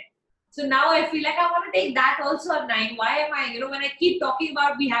 7 on 10. So now I feel like I want to take that also a 9. Why am I, when I keep talking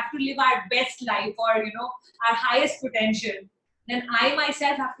about we have to live our best life or, our highest potential, then I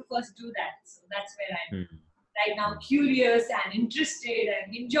myself have to first do that. So that's where I'm right now, curious and interested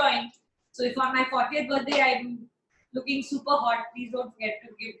and enjoying. So if on my 40th birthday I'm looking super hot, please don't forget to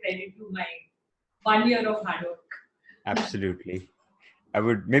give credit to my 1 year of hard work. Absolutely.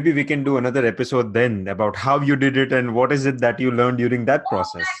 Maybe we can do another episode then about how you did it and what is it that you learned during that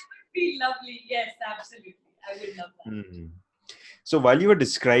process. That would be lovely. Yes, absolutely. I would love that. So while you were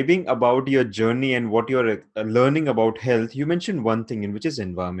describing about your journey and what you're learning about health, you mentioned one thing, which is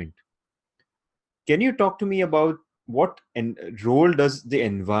environment. Can you talk to me about what role does the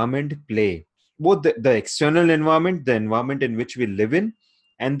environment play? Both the external environment, the environment in which we live in,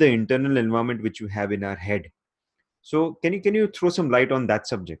 and the internal environment which we have in our head. So can you throw some light on that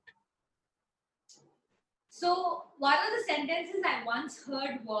subject? So one of the sentences I once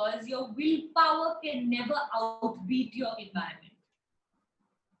heard was, your willpower can never outbeat your environment.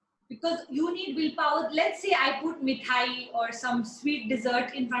 Because you need willpower. Let's say I put mithai or some sweet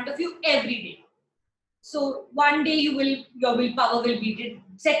dessert in front of you every day. So one day your willpower will beat it.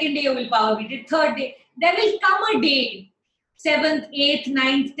 Second day your willpower beat it. Third day. There will come a day, 7th, 8th,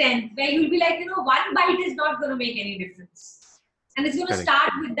 9th, 10th, where you'll be like, one bite is not going to make any difference. And it's going to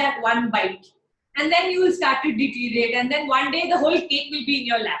start with that one bite. And then you will start to deteriorate. And then one day the whole cake will be in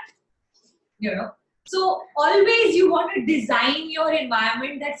your lap. So always you want to design your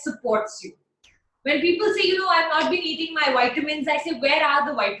environment that supports you. When people say, I've not been eating my vitamins, I say, where are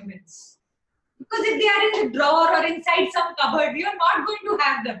the vitamins? Because if they are in the drawer or inside some cupboard, you're not going to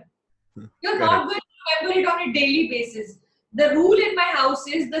have them. You're not going to remember it on a daily basis. The rule in my house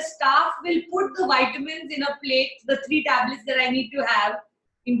is the staff will put the vitamins in a plate, the 3 tablets that I need to have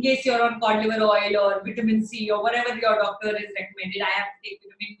in case you're on cod liver oil or vitamin C or whatever your doctor is recommended. I have to take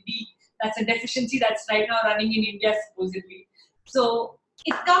vitamin D. That's a deficiency that's right now running in India supposedly. So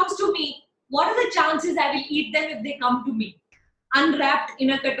it comes to me. What are the chances I will eat them if they come to me? Unwrapped in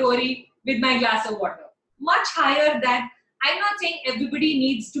a katori with my glass of water. Much higher than, I'm not saying everybody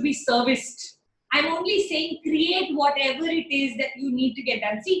needs to be serviced. I'm only saying create whatever it is that you need to get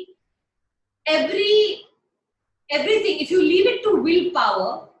done. See, everything, if you leave it to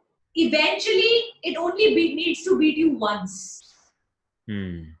willpower, eventually it only needs to beat you once.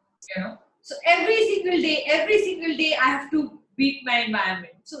 So every single day I have to beat my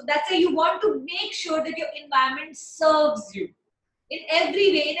environment. So that's why you want to make sure that your environment serves you in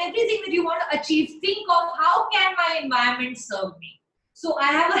every way, in everything that you want to achieve. Think of how can my environment serve me. So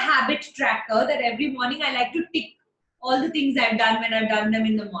I have a habit tracker that every morning I like to tick all the things I've done when I've done them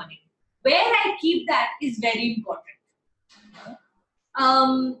in the morning. Where I keep that is very important.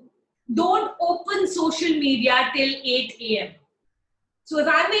 Don't open social media till 8 a.m. So if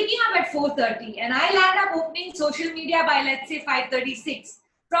I'm waking up at 4:30 and I land up opening social media by, let's say, 5:36,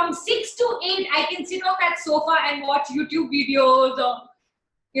 from 6 to 8, I can sit on that sofa and watch YouTube videos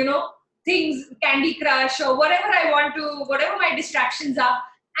or, things, Candy Crush or whatever I want to, whatever my distractions are.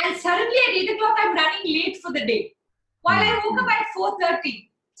 And suddenly at 8 o'clock, I'm running late for the day. While I woke up at 4:30.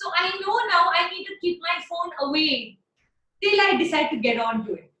 So I know now I need to keep my phone away till I decide to get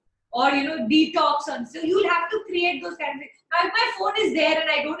onto it. Or, detox on. So you'll have to create those kinds of things. Now, if my phone is there and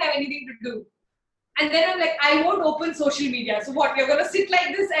I don't have anything to do, and then I'm like, I won't open social media. So what, you're going to sit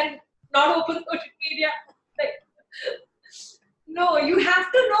like this and not open social media? Like, no, you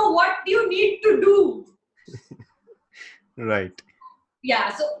have to know what you need to do. Right.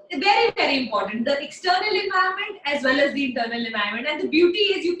 Yeah, so very, very important. The external environment as well as the internal environment. And the beauty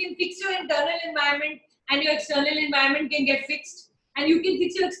is you can fix your internal environment and your external environment can get fixed. And you can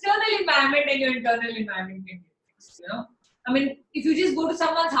fix your external environment and your internal environment can get fixed, I mean, if you just go to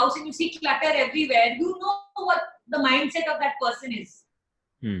someone's house and you see clutter everywhere, you know what the mindset of that person is.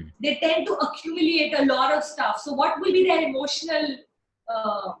 They tend to accumulate a lot of stuff. So what will be their emotional,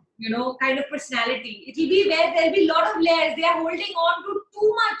 kind of personality? It will be where there will be a lot of layers. They are holding on to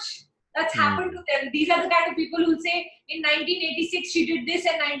too much. That's happened to them. These are the kind of people who say in 1986 she did this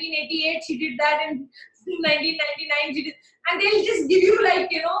and 1988 she did that and 1999 she did. And they'll just give you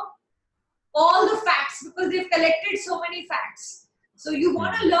all the facts because they've collected so many facts. So you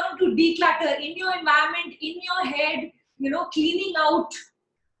want to learn to declutter in your environment, in your head, cleaning out.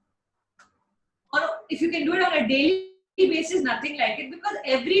 Or if you can do it on a daily basis, nothing like it, because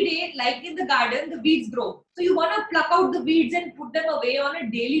every day, like in the garden, the weeds grow. So you want to pluck out the weeds and put them away on a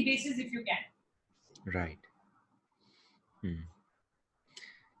daily basis if you can. Right.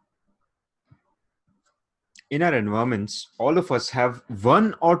 In our environments, all of us have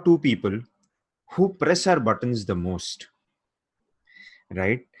one or two people who press our buttons the most.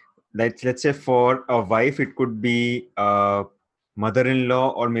 Right? Let's say for a wife, it could be a mother-in-law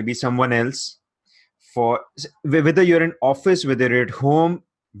or maybe someone else. For whether you're in office, whether you're at home,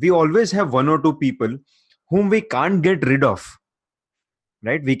 we always have one or two people whom we can't get rid of.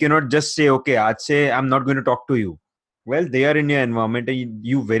 Right? We cannot just say, okay, I'd say I'm not going to talk to you. Well, they are in your environment and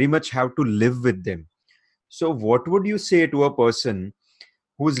you very much have to live with them. So what would you say to a person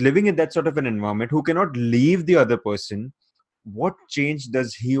who's living in that sort of an environment, who cannot leave the other person? What change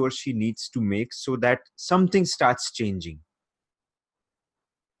does he or she needs to make so that something starts changing?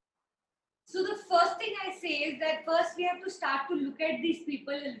 So the first thing I say is that first we have to start to look at these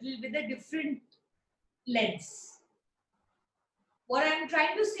people a little with a different lens. What I'm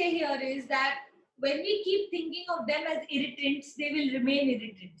trying to say here is that when we keep thinking of them as irritants, they will remain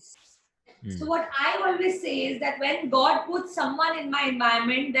irritants. So what I always say is that when God puts someone in my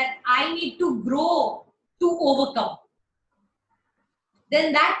environment that I need to grow to overcome,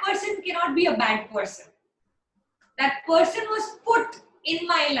 then that person cannot be a bad person. That person was put in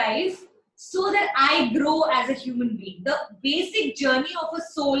my life so that I grow as a human being. The basic journey of a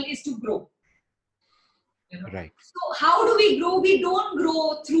soul is to grow. Right. So how do we grow? We don't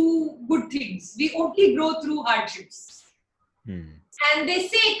grow through good things. We only grow through hardships. And they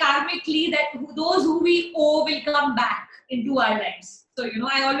say karmically that those who we owe will come back into our lives. So,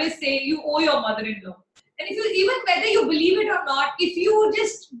 I always say you owe your mother-in-law. And if you, even whether you believe it or not, if you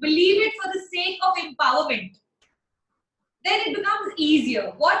just believe it for the sake of empowerment, then it becomes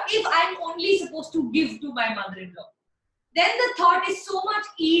easier. What if I'm only supposed to give to my mother-in-law? Then the thought is so much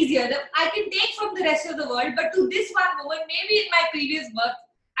easier that I can take from the rest of the world, but to this one woman, maybe in my previous birth,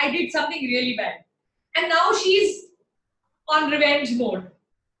 I did something really bad. And now she's on revenge mode,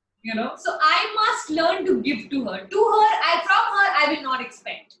 So I must learn to give to her. From her, I will not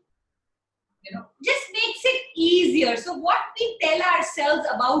expect. Just makes it easier. So what we tell ourselves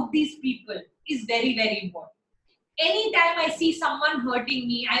about these people is very, very important. Anytime I see someone hurting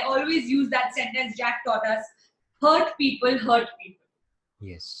me, I always use that sentence Jack taught us, hurt people, hurt people.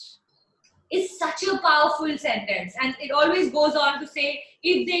 Yes. It's such a powerful sentence. And it always goes on to say,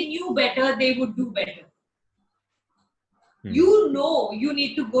 if they knew better, they would do better. You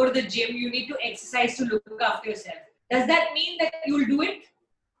need to go to the gym, you need to exercise to look after yourself. Does that mean that you'll do it?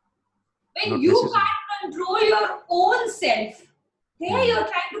 When Not you necessary. can't control your own self, there you're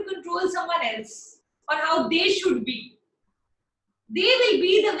trying to control someone else on how they should be. They will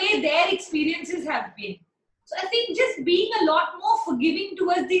be the way their experiences have been. So I think just being a lot more forgiving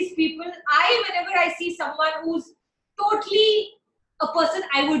towards these people, whenever I see someone who's totally a person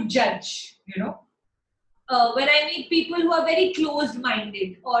I would judge, when I meet people who are very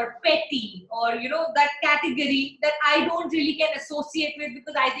closed-minded or petty or, that category that I don't really can associate with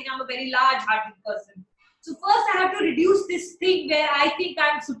because I think I'm a very large-hearted person. So first I have to reduce this thing where I think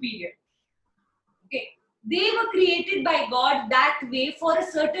I'm superior. Okay. They were created by God that way for a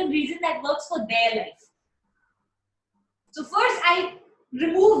certain reason that works for their life. So first I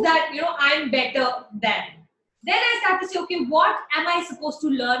remove that, I'm better than. Then I start to say, okay, what am I supposed to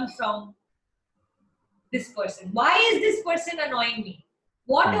learn from this person? Why is this person annoying me?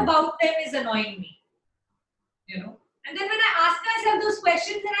 What about them is annoying me? And then when I ask myself those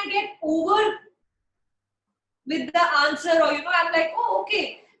questions, then I get over with the answer, or I'm like, oh,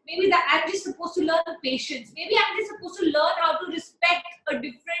 okay, maybe that I'm just supposed to learn patience. Maybe I'm just supposed to learn how to respect a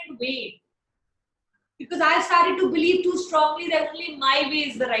different way. Because I started to believe too strongly that only my way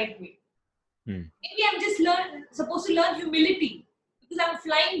is the right way. Maybe I'm just supposed to learn humility because I'm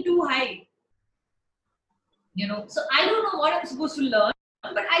flying too high. So I don't know what I'm supposed to learn,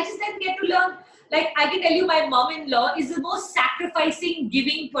 but I just then get to learn. Like I can tell you, my mom-in-law is the most sacrificing,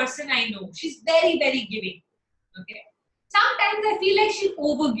 giving person I know. She's very, very giving. Okay. Sometimes I feel like she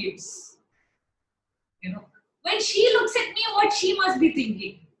overgives. When she looks at me, what she must be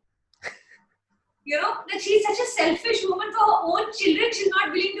thinking. That she's such a selfish woman. For her own children, she's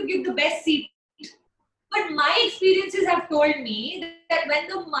not willing to give the best seat. But my experiences have told me that when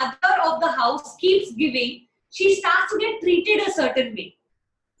the mother of the house keeps giving, she starts to get treated a certain way.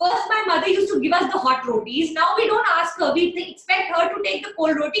 First, my mother used to give us the hot rotis. Now we don't ask her. We expect her to take the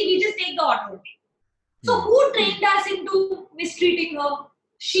cold roti. We just take the hot roti. So who trained us into mistreating her?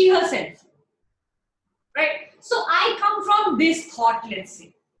 She herself. Right? So I come from this thought, let's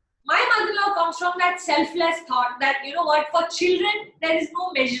say. My mother-in-law comes from that selfless thought that, for children, there is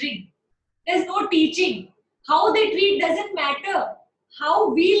no measuring. There's no teaching. How they treat doesn't matter. How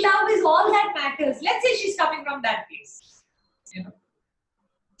we love is all that matters. Let's say she's coming from that place.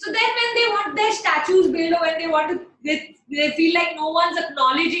 So then when they want their statues built, or when they feel like no one's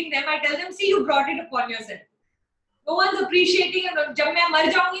acknowledging them, I tell them, see, you brought it upon yourself. No one's appreciating it. Jab main mar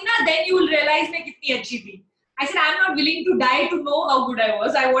jaungi na, then you will realize main kitni achhi thi. I said, I'm not willing to die to know how good I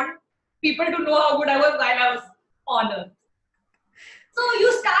was. I want people to know how good I was while I was on earth. So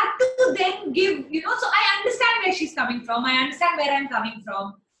you start to then give, so I understand where she's coming from. I understand where I'm coming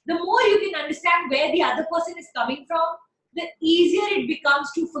from. The more you can understand where the other person is coming from, the easier it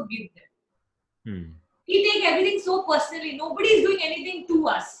becomes to forgive them. We take everything so personally. Nobody is doing anything to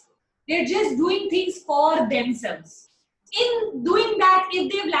us. They're just doing things for themselves. In doing that,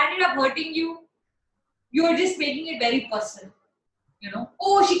 if they've landed up hurting you, you're just making it very personal.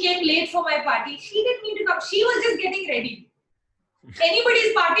 Oh, she came late for my party. She didn't mean to come. She was just getting ready.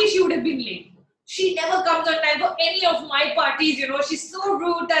 Anybody's party, she would have been late. She never comes on time for any of my parties. She's so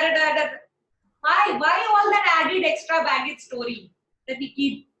rude. Why all that added extra baggage story that we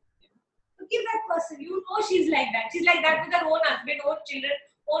keep? Give that person. She's like that. She's like that with her own husband, own children,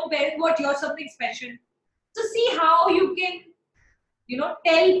 own parents. What, you're something special. So see how you can,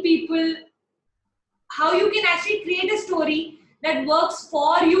 tell people how you can actually create a story that works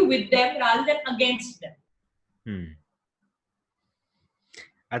for you with them rather than against them.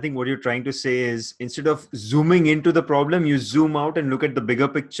 I think what you're trying to say is, instead of zooming into the problem, you zoom out and look at the bigger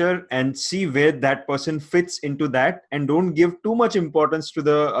picture and see where that person fits into that, and don't give too much importance to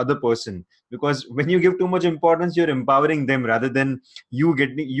the other person. Because when you give too much importance, you're empowering them rather than you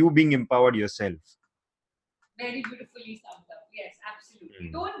being empowered yourself. Very beautifully summed up. Yes,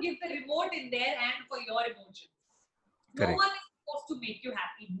 absolutely. Don't give the remote in their hand for your emotions. Correct. No one is supposed to make you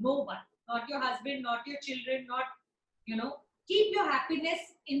happy. No one. Not your husband, not your children, not, keep your happiness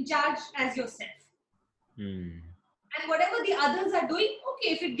in charge as yourself. And whatever the others are doing,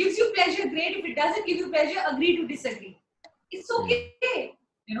 okay, if it gives you pleasure, great. If it doesn't give you pleasure, agree to disagree. It's okay.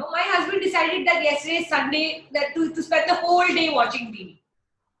 My husband decided that yesterday, Sunday, that to spend the whole day watching TV.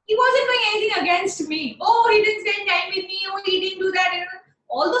 He wasn't doing anything against me. Oh, he didn't spend time with me. Oh, he didn't do that.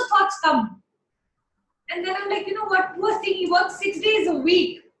 All those thoughts come. And then I'm like, what poor thing. He works 6 days a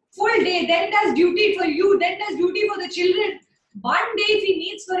week, full day, then does duty for you, then does duty for the children. One day, if he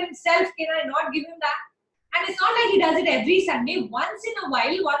needs for himself, can I not give him that? And it's not like he does it every Sunday. Once in a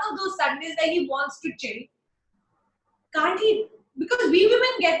while, one of those Sundays that he wants to chill. Can't he? Because we women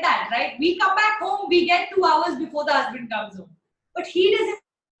get that, right? We come back home, we get 2 hours before the husband comes home. But he doesn't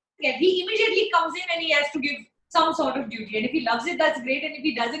get. He immediately comes in and he has to give some sort of duty. And if he loves it, that's great. And if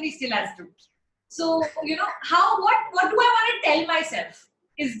he doesn't, he still has to. So, what do I want to tell myself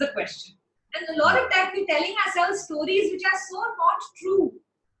is the question. And a lot of time we're telling ourselves stories which are so not true.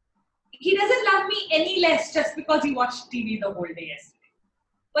 He doesn't love me any less just because he watched TV the whole day yesterday.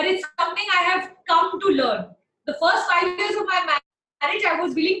 But it's something I have come to learn. The first 5 years of my marriage, I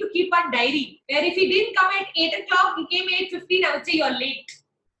was willing to keep one diary. Where if he didn't come at 8 o'clock, he came 8:15, I would say, you're late.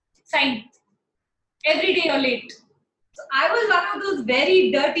 Signed. Every day you're late. So I was one of those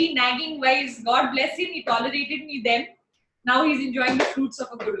very dirty, nagging wives. God bless him, he tolerated me then. Now he's enjoying the fruits of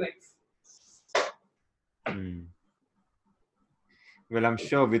a good wife. Hmm. Well, I'm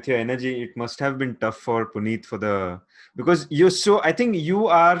sure with your energy, it must have been tough for Puneet because I think you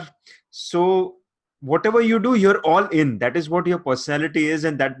are so, whatever you do, you're all in. That is what your personality is.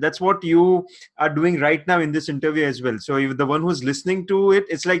 And that's what you are doing right now in this interview as well. So if the one who's listening to it,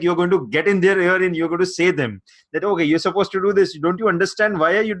 it's like you're going to get in their ear and you're going to say them that, okay, you're supposed to do this. Don't you understand?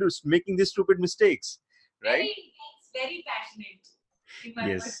 Why are you making these stupid mistakes? Right? Very passionate in my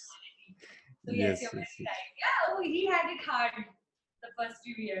Yes. personality. So yes, you're very right. Yeah, he had it hard the first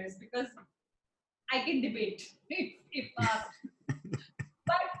few years because I can debate if asked.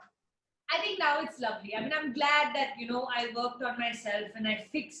 But I think now it's lovely. I mean, I'm glad that, I worked on myself and I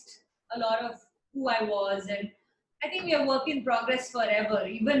fixed a lot of who I was. And I think we are work in progress forever.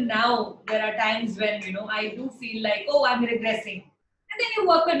 Even now, there are times when, I do feel like, oh, I'm regressing. And then you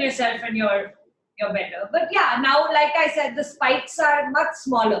work on yourself and you're better. But yeah, now, like I said, the spikes are much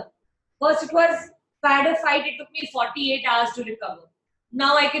smaller. First, if I had a fight, it took me 48 hours to recover.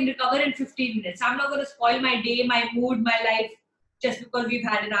 Now I can recover in 15 minutes. I'm not going to spoil my day, my mood, my life just because we've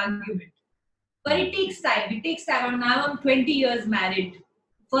had an argument. But it takes time. It takes time. Now I'm 20 years married.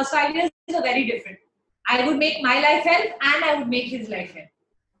 First 5 years are very different. I would make my life hell and I would make his life hell.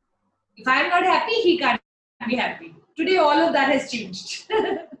 If I'm not happy, he can't be happy. Today, all of that has changed.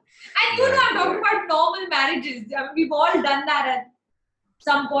 And I'm talking about normal marriages. I mean, we've all done that at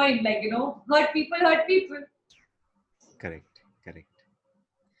some point. Like, hurt people. Correct.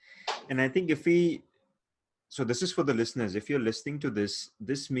 And I think so this is for the listeners. If you're listening to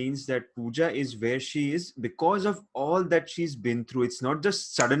this means that Puja is where she is because of all that she's been through. It's not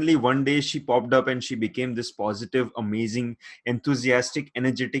just suddenly one day she popped up and she became this positive, amazing, enthusiastic,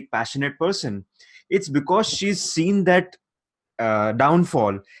 energetic, passionate person. It's because she's seen that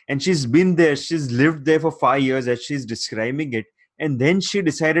downfall and she's been there. She's lived there for 5 years as she's describing it. And then she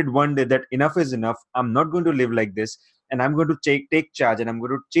decided one day that enough is enough. I'm not going to live like this and I'm going to take charge and I'm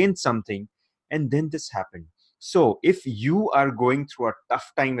going to change something. And then this happened. So if you are going through a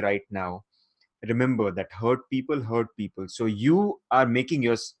tough time right now, remember that hurt people hurt people. So you are making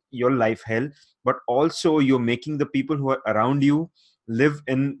your life hell, but also you're making the people who are around you live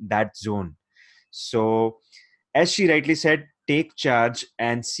in that zone. So as she rightly said, take charge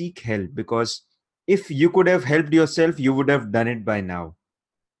and seek help, because if you could have helped yourself, you would have done it by now.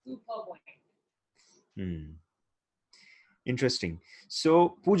 Super point. Interesting.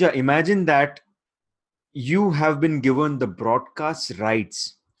 So Puja, imagine that you have been given the broadcast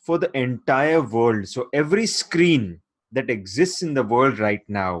rights for the entire world. So every screen that exists in the world right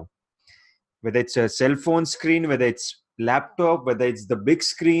now, whether it's a cell phone screen, whether it's laptop, whether it's the big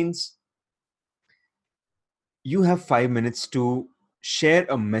screens, you have 5 minutes to share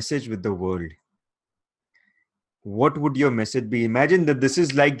a message with the world. What would your message be? Imagine that this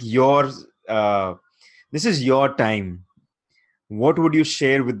is like this is your time. What would you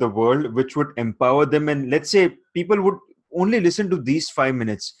share with the world which would empower them? And let's say people would only listen to these 5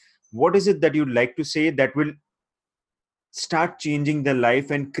 minutes. What is it that you'd like to say that will start changing their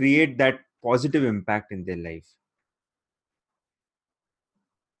life and create that positive impact in their life?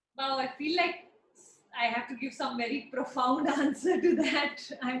 Wow, I feel like I have to give some very profound answer to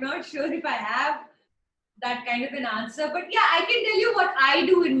that. I'm not sure if I have that kind of an answer, but yeah, I can tell you what I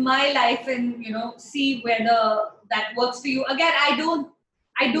do in my life and see whether that works for you. Again, I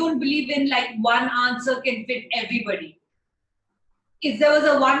don't believe in like one answer can fit everybody. If there was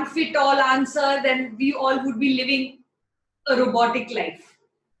a one fit all answer, then we all would be living a robotic life.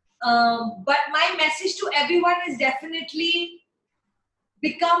 But my message to everyone is definitely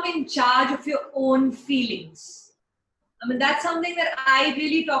become in charge of your own feelings. I mean, that's something that I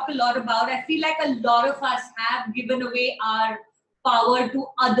really talk a lot about. I feel like a lot of us have given away our power to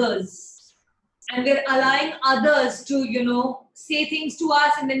others. And we're allowing others to, say things to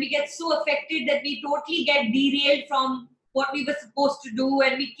us. And then we get so affected that we totally get derailed from what we were supposed to do.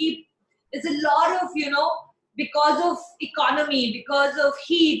 And there's a lot of, because of economy, because of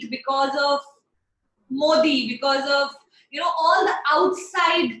heat, because of Modi, because of, all the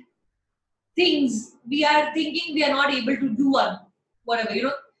outside things we are thinking we are not able to do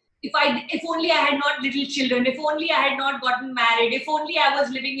whatever, if only I had not little children, if only I had not gotten married, if only I was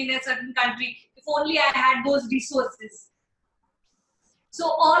living in a certain country, if only I had those resources. So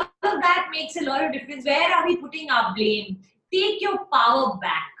all of that makes a lot of difference. Where are we putting our blame? Take your power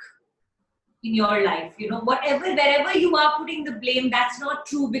back in your life. Wherever you are putting the blame, that's not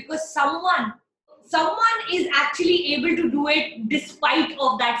true, because someone is actually able to do it despite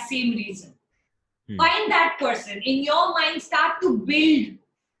of that same reason. Find that person in your mind, start to build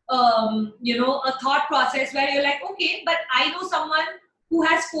a thought process where you're like, okay, but I know someone who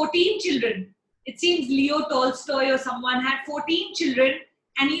has 14 children. It seems Leo Tolstoy or someone had 14 children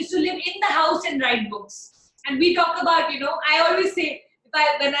and he used to live in the house and write books. And we talk about, I always say,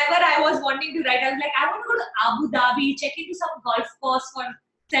 whenever I was wanting to write, I was like, I want to go to Abu Dhabi, check into some golf course for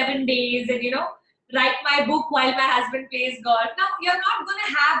 7 days and, write my book while my husband plays golf. Now, you're not going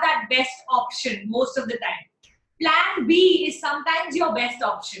to have that best option most of the time. Plan B is sometimes your best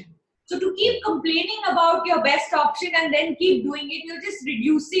option. So to keep complaining about your best option and then keep doing it, you're just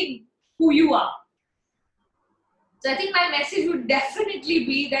reducing who you are. So I think my message would definitely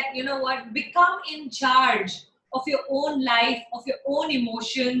be that, become in charge of your own life, of your own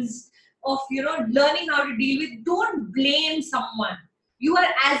emotions, of, learning how to deal with. Don't blame someone. You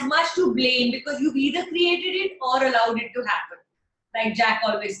are as much to blame because you've either created it or allowed it to happen. Like Jack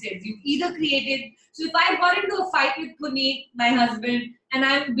always says, you've either created. So if I got into a fight with Puneet, my husband, and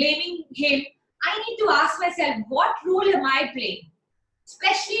I'm blaming him, I need to ask myself, what role am I playing?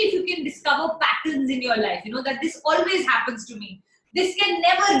 Especially if you can discover patterns in your life, that this always happens to me. This can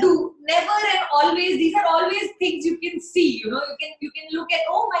never and always. These are always things you can see. You can look at.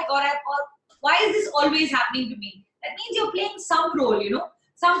 Oh my God! Why is this always happening to me? That means you're playing some role.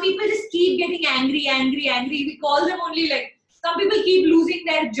 Some people just keep getting angry. We call them only like. Some people keep losing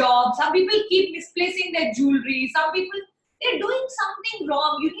their jobs. Some people keep misplacing their jewelry. Some people, they're doing something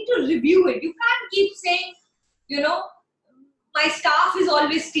wrong. You need to review it. You can't keep saying, my staff is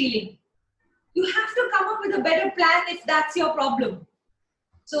always stealing. You have to come up with a better plan if that's your problem.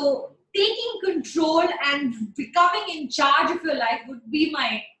 So taking control and becoming in charge of your life would be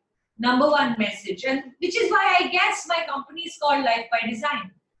my number one message. And which is why I guess my company is called Life by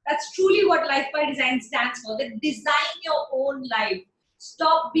Design. That's truly what Life by Design stands for. That design your own life.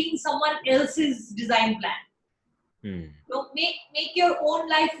 Stop being someone else's design plan. Make your own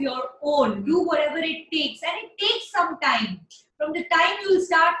life your own. Do whatever it takes. And it takes some time. From the time you will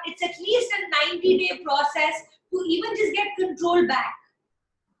start, it's at least a 90-day process to even just get control back.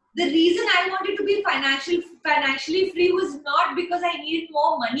 The reason I wanted to be financially free was not because I needed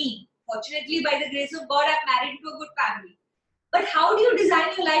more money. Fortunately, by the grace of God, I'm married to a good family. But how do you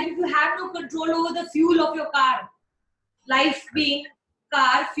design your life if you have no control over the fuel of your car? Life being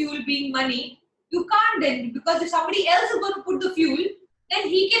car, fuel being money. You can't then, because if somebody else is going to put the fuel, then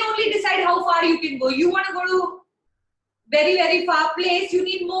he can only decide how far you can go. You want to go to very, very far place, you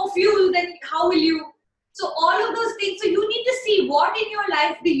need more fuel, then how will you? So all of those things, so you need to see what in your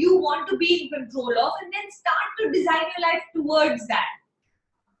life do you want to be in control of and then start to design your life towards that.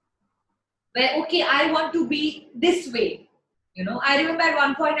 Where, okay, I want to be this way. I remember at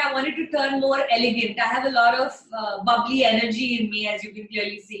one point I wanted to turn more elegant. I have a lot of bubbly energy in me, as you can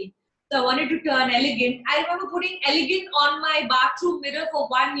clearly see. So I wanted to turn elegant. I remember putting elegant on my bathroom mirror for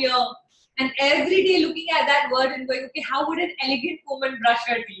 1 year and every day looking at that word and going, okay, how would an elegant woman brush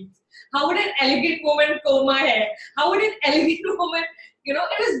her teeth? How would an elegant woman comb her hair? How would an elegant woman, it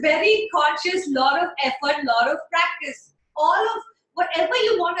was very conscious, lot of effort, lot of practice. All of whatever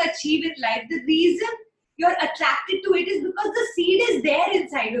you want to achieve in life, the reason you're attracted to it is because the seed is there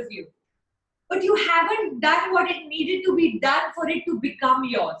inside of you. But you haven't done what it needed to be done for it to become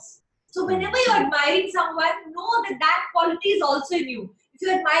yours. So whenever you're admiring someone, know that that quality is also in you. If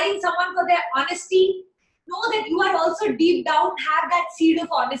you're admiring someone for their honesty, know that you are also deep down have that seed of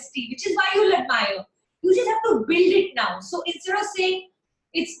honesty, which is why you'll admire. You just have to build it now. So instead of saying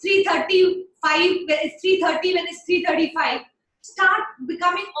it's 3:35, when it's 3:30, when it's 3:35, start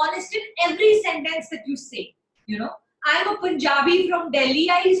becoming honest in every sentence that you say. I'm a Punjabi from Delhi.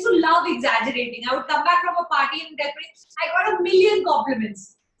 I used to love exaggerating. I would come back from a party in Delhi. I got 1,000,000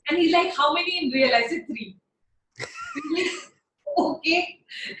 compliments. And he's like, how many in real? I said 3. Okay.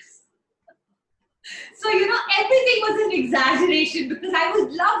 So, everything was an exaggeration because I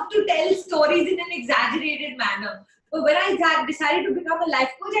would love to tell stories in an exaggerated manner. But when I decided to become a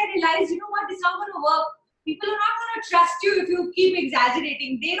life coach, I realized, it's not going to work. People are not going to trust you if you keep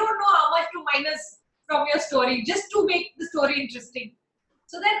exaggerating. They don't know how much to minus from your story just to make the story interesting.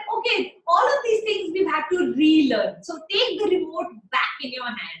 So then, okay, all of these things we've had to relearn. So take the remote back in your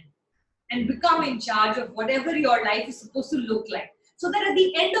hand and become in charge of whatever your life is supposed to look like. So that at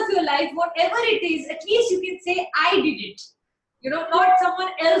the end of your life, whatever it is, at least you can say, I did it. Not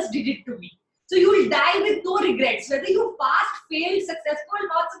someone else did it to me. So you will die with no regrets. Whether you passed, failed, successful,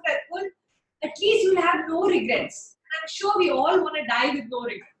 not successful, at least you'll have no regrets. I'm sure we all want to die with no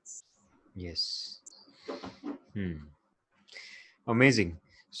regrets. Yes. Amazing.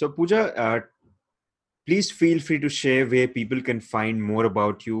 So Puja, please feel free to share where people can find more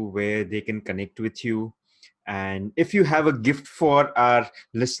about you, where they can connect with you. And if you have a gift for our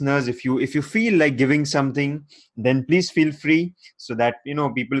listeners, if you feel like giving something, then please feel free, so that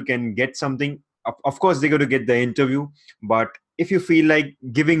people can get something. Of course they're going to get the interview, but if you feel like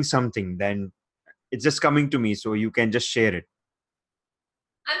giving something, then it's just coming to me, so you can just share it.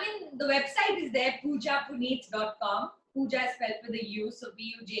 I mean, the website is there, pujapuneet.com. Puja is spelled with a U, so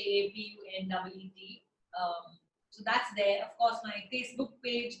Pujapuneet. So that's there. Of course, my Facebook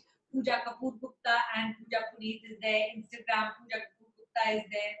page, Puja Kapoor Gupta, and Puja Puneet is there. Instagram, Puja Kapoor Gupta is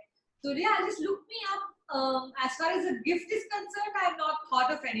there. So yeah, just look me up. As far as a gift is concerned, I have not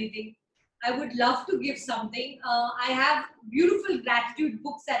thought of anything. I would love to give something. I have beautiful gratitude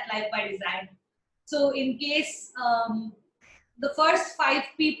books at Life by Design. So in case the first 5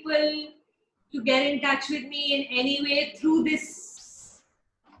 people to get in touch with me in any way through this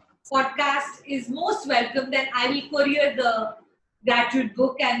podcast is most welcome, then I will courier the gratitude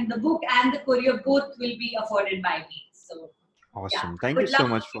book, and the book and the courier both will be afforded by me. So Awesome. yeah, Thank you so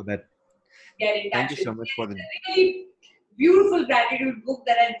much for that. get in touch Thank you with so me. much for the. It's a really beautiful gratitude book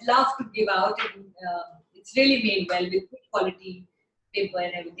that I'd love to give out, and it's really made well with good quality paper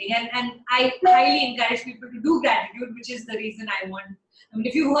and everything. And I highly encourage people to do gratitude, which is the reason I want. I mean,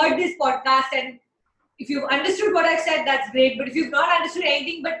 if you've heard this podcast and if you've understood what I've said, that's great. But if you've not understood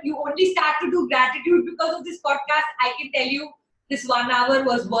anything, but you only start to do gratitude because of this podcast, I can tell you this 1 hour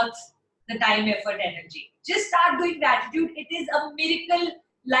was worth the time, effort, energy. Just start doing gratitude. It is a miracle,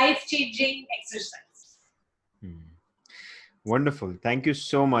 life-changing exercise. Wonderful. Thank you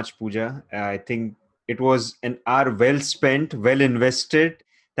so much, Puja. I think it was an hour well spent, well invested.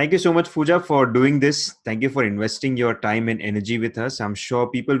 Thank you so much, Puja, for doing this. Thank you for investing your time and energy with us. I'm sure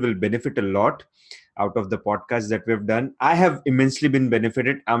people will benefit a lot out of the podcast that we've done. I have immensely been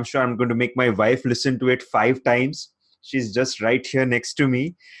benefited. I'm sure I'm going to make my wife listen to it 5 times. She's just right here next to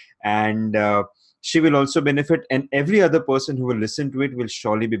me. And she will also benefit, and every other person who will listen to it will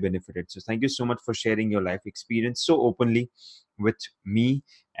surely be benefited. So thank you so much for sharing your life experience so openly with me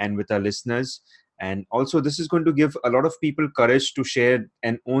and with our listeners. And also, this is going to give a lot of people courage to share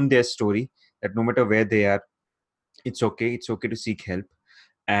and own their story, that no matter where they are, it's okay. It's okay to seek help,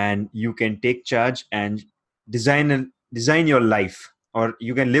 and you can take charge and design your life, or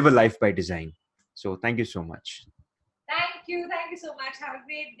you can live a life by design. So thank you so much. Thank you. Thank you so much. Have a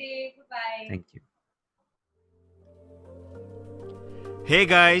great day. Goodbye. Thank you. Hey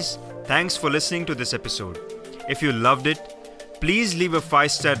guys, thanks for listening to this episode. If you loved it, please leave a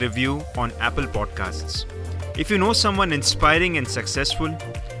 5-star review on Apple Podcasts. If you know someone inspiring and successful,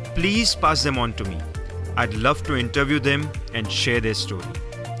 please pass them on to me. I'd love to interview them and share their story.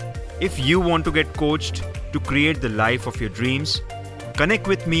 If you want to get coached to create the life of your dreams, connect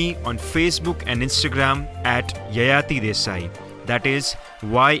with me on Facebook and Instagram at Yayati Desai. That is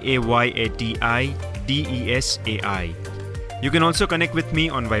YAYATIDESAI. You can also connect with me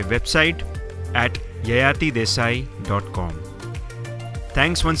on my website at yayatidesai.com.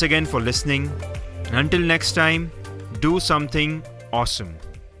 Thanks once again for listening. Until next time, do something awesome.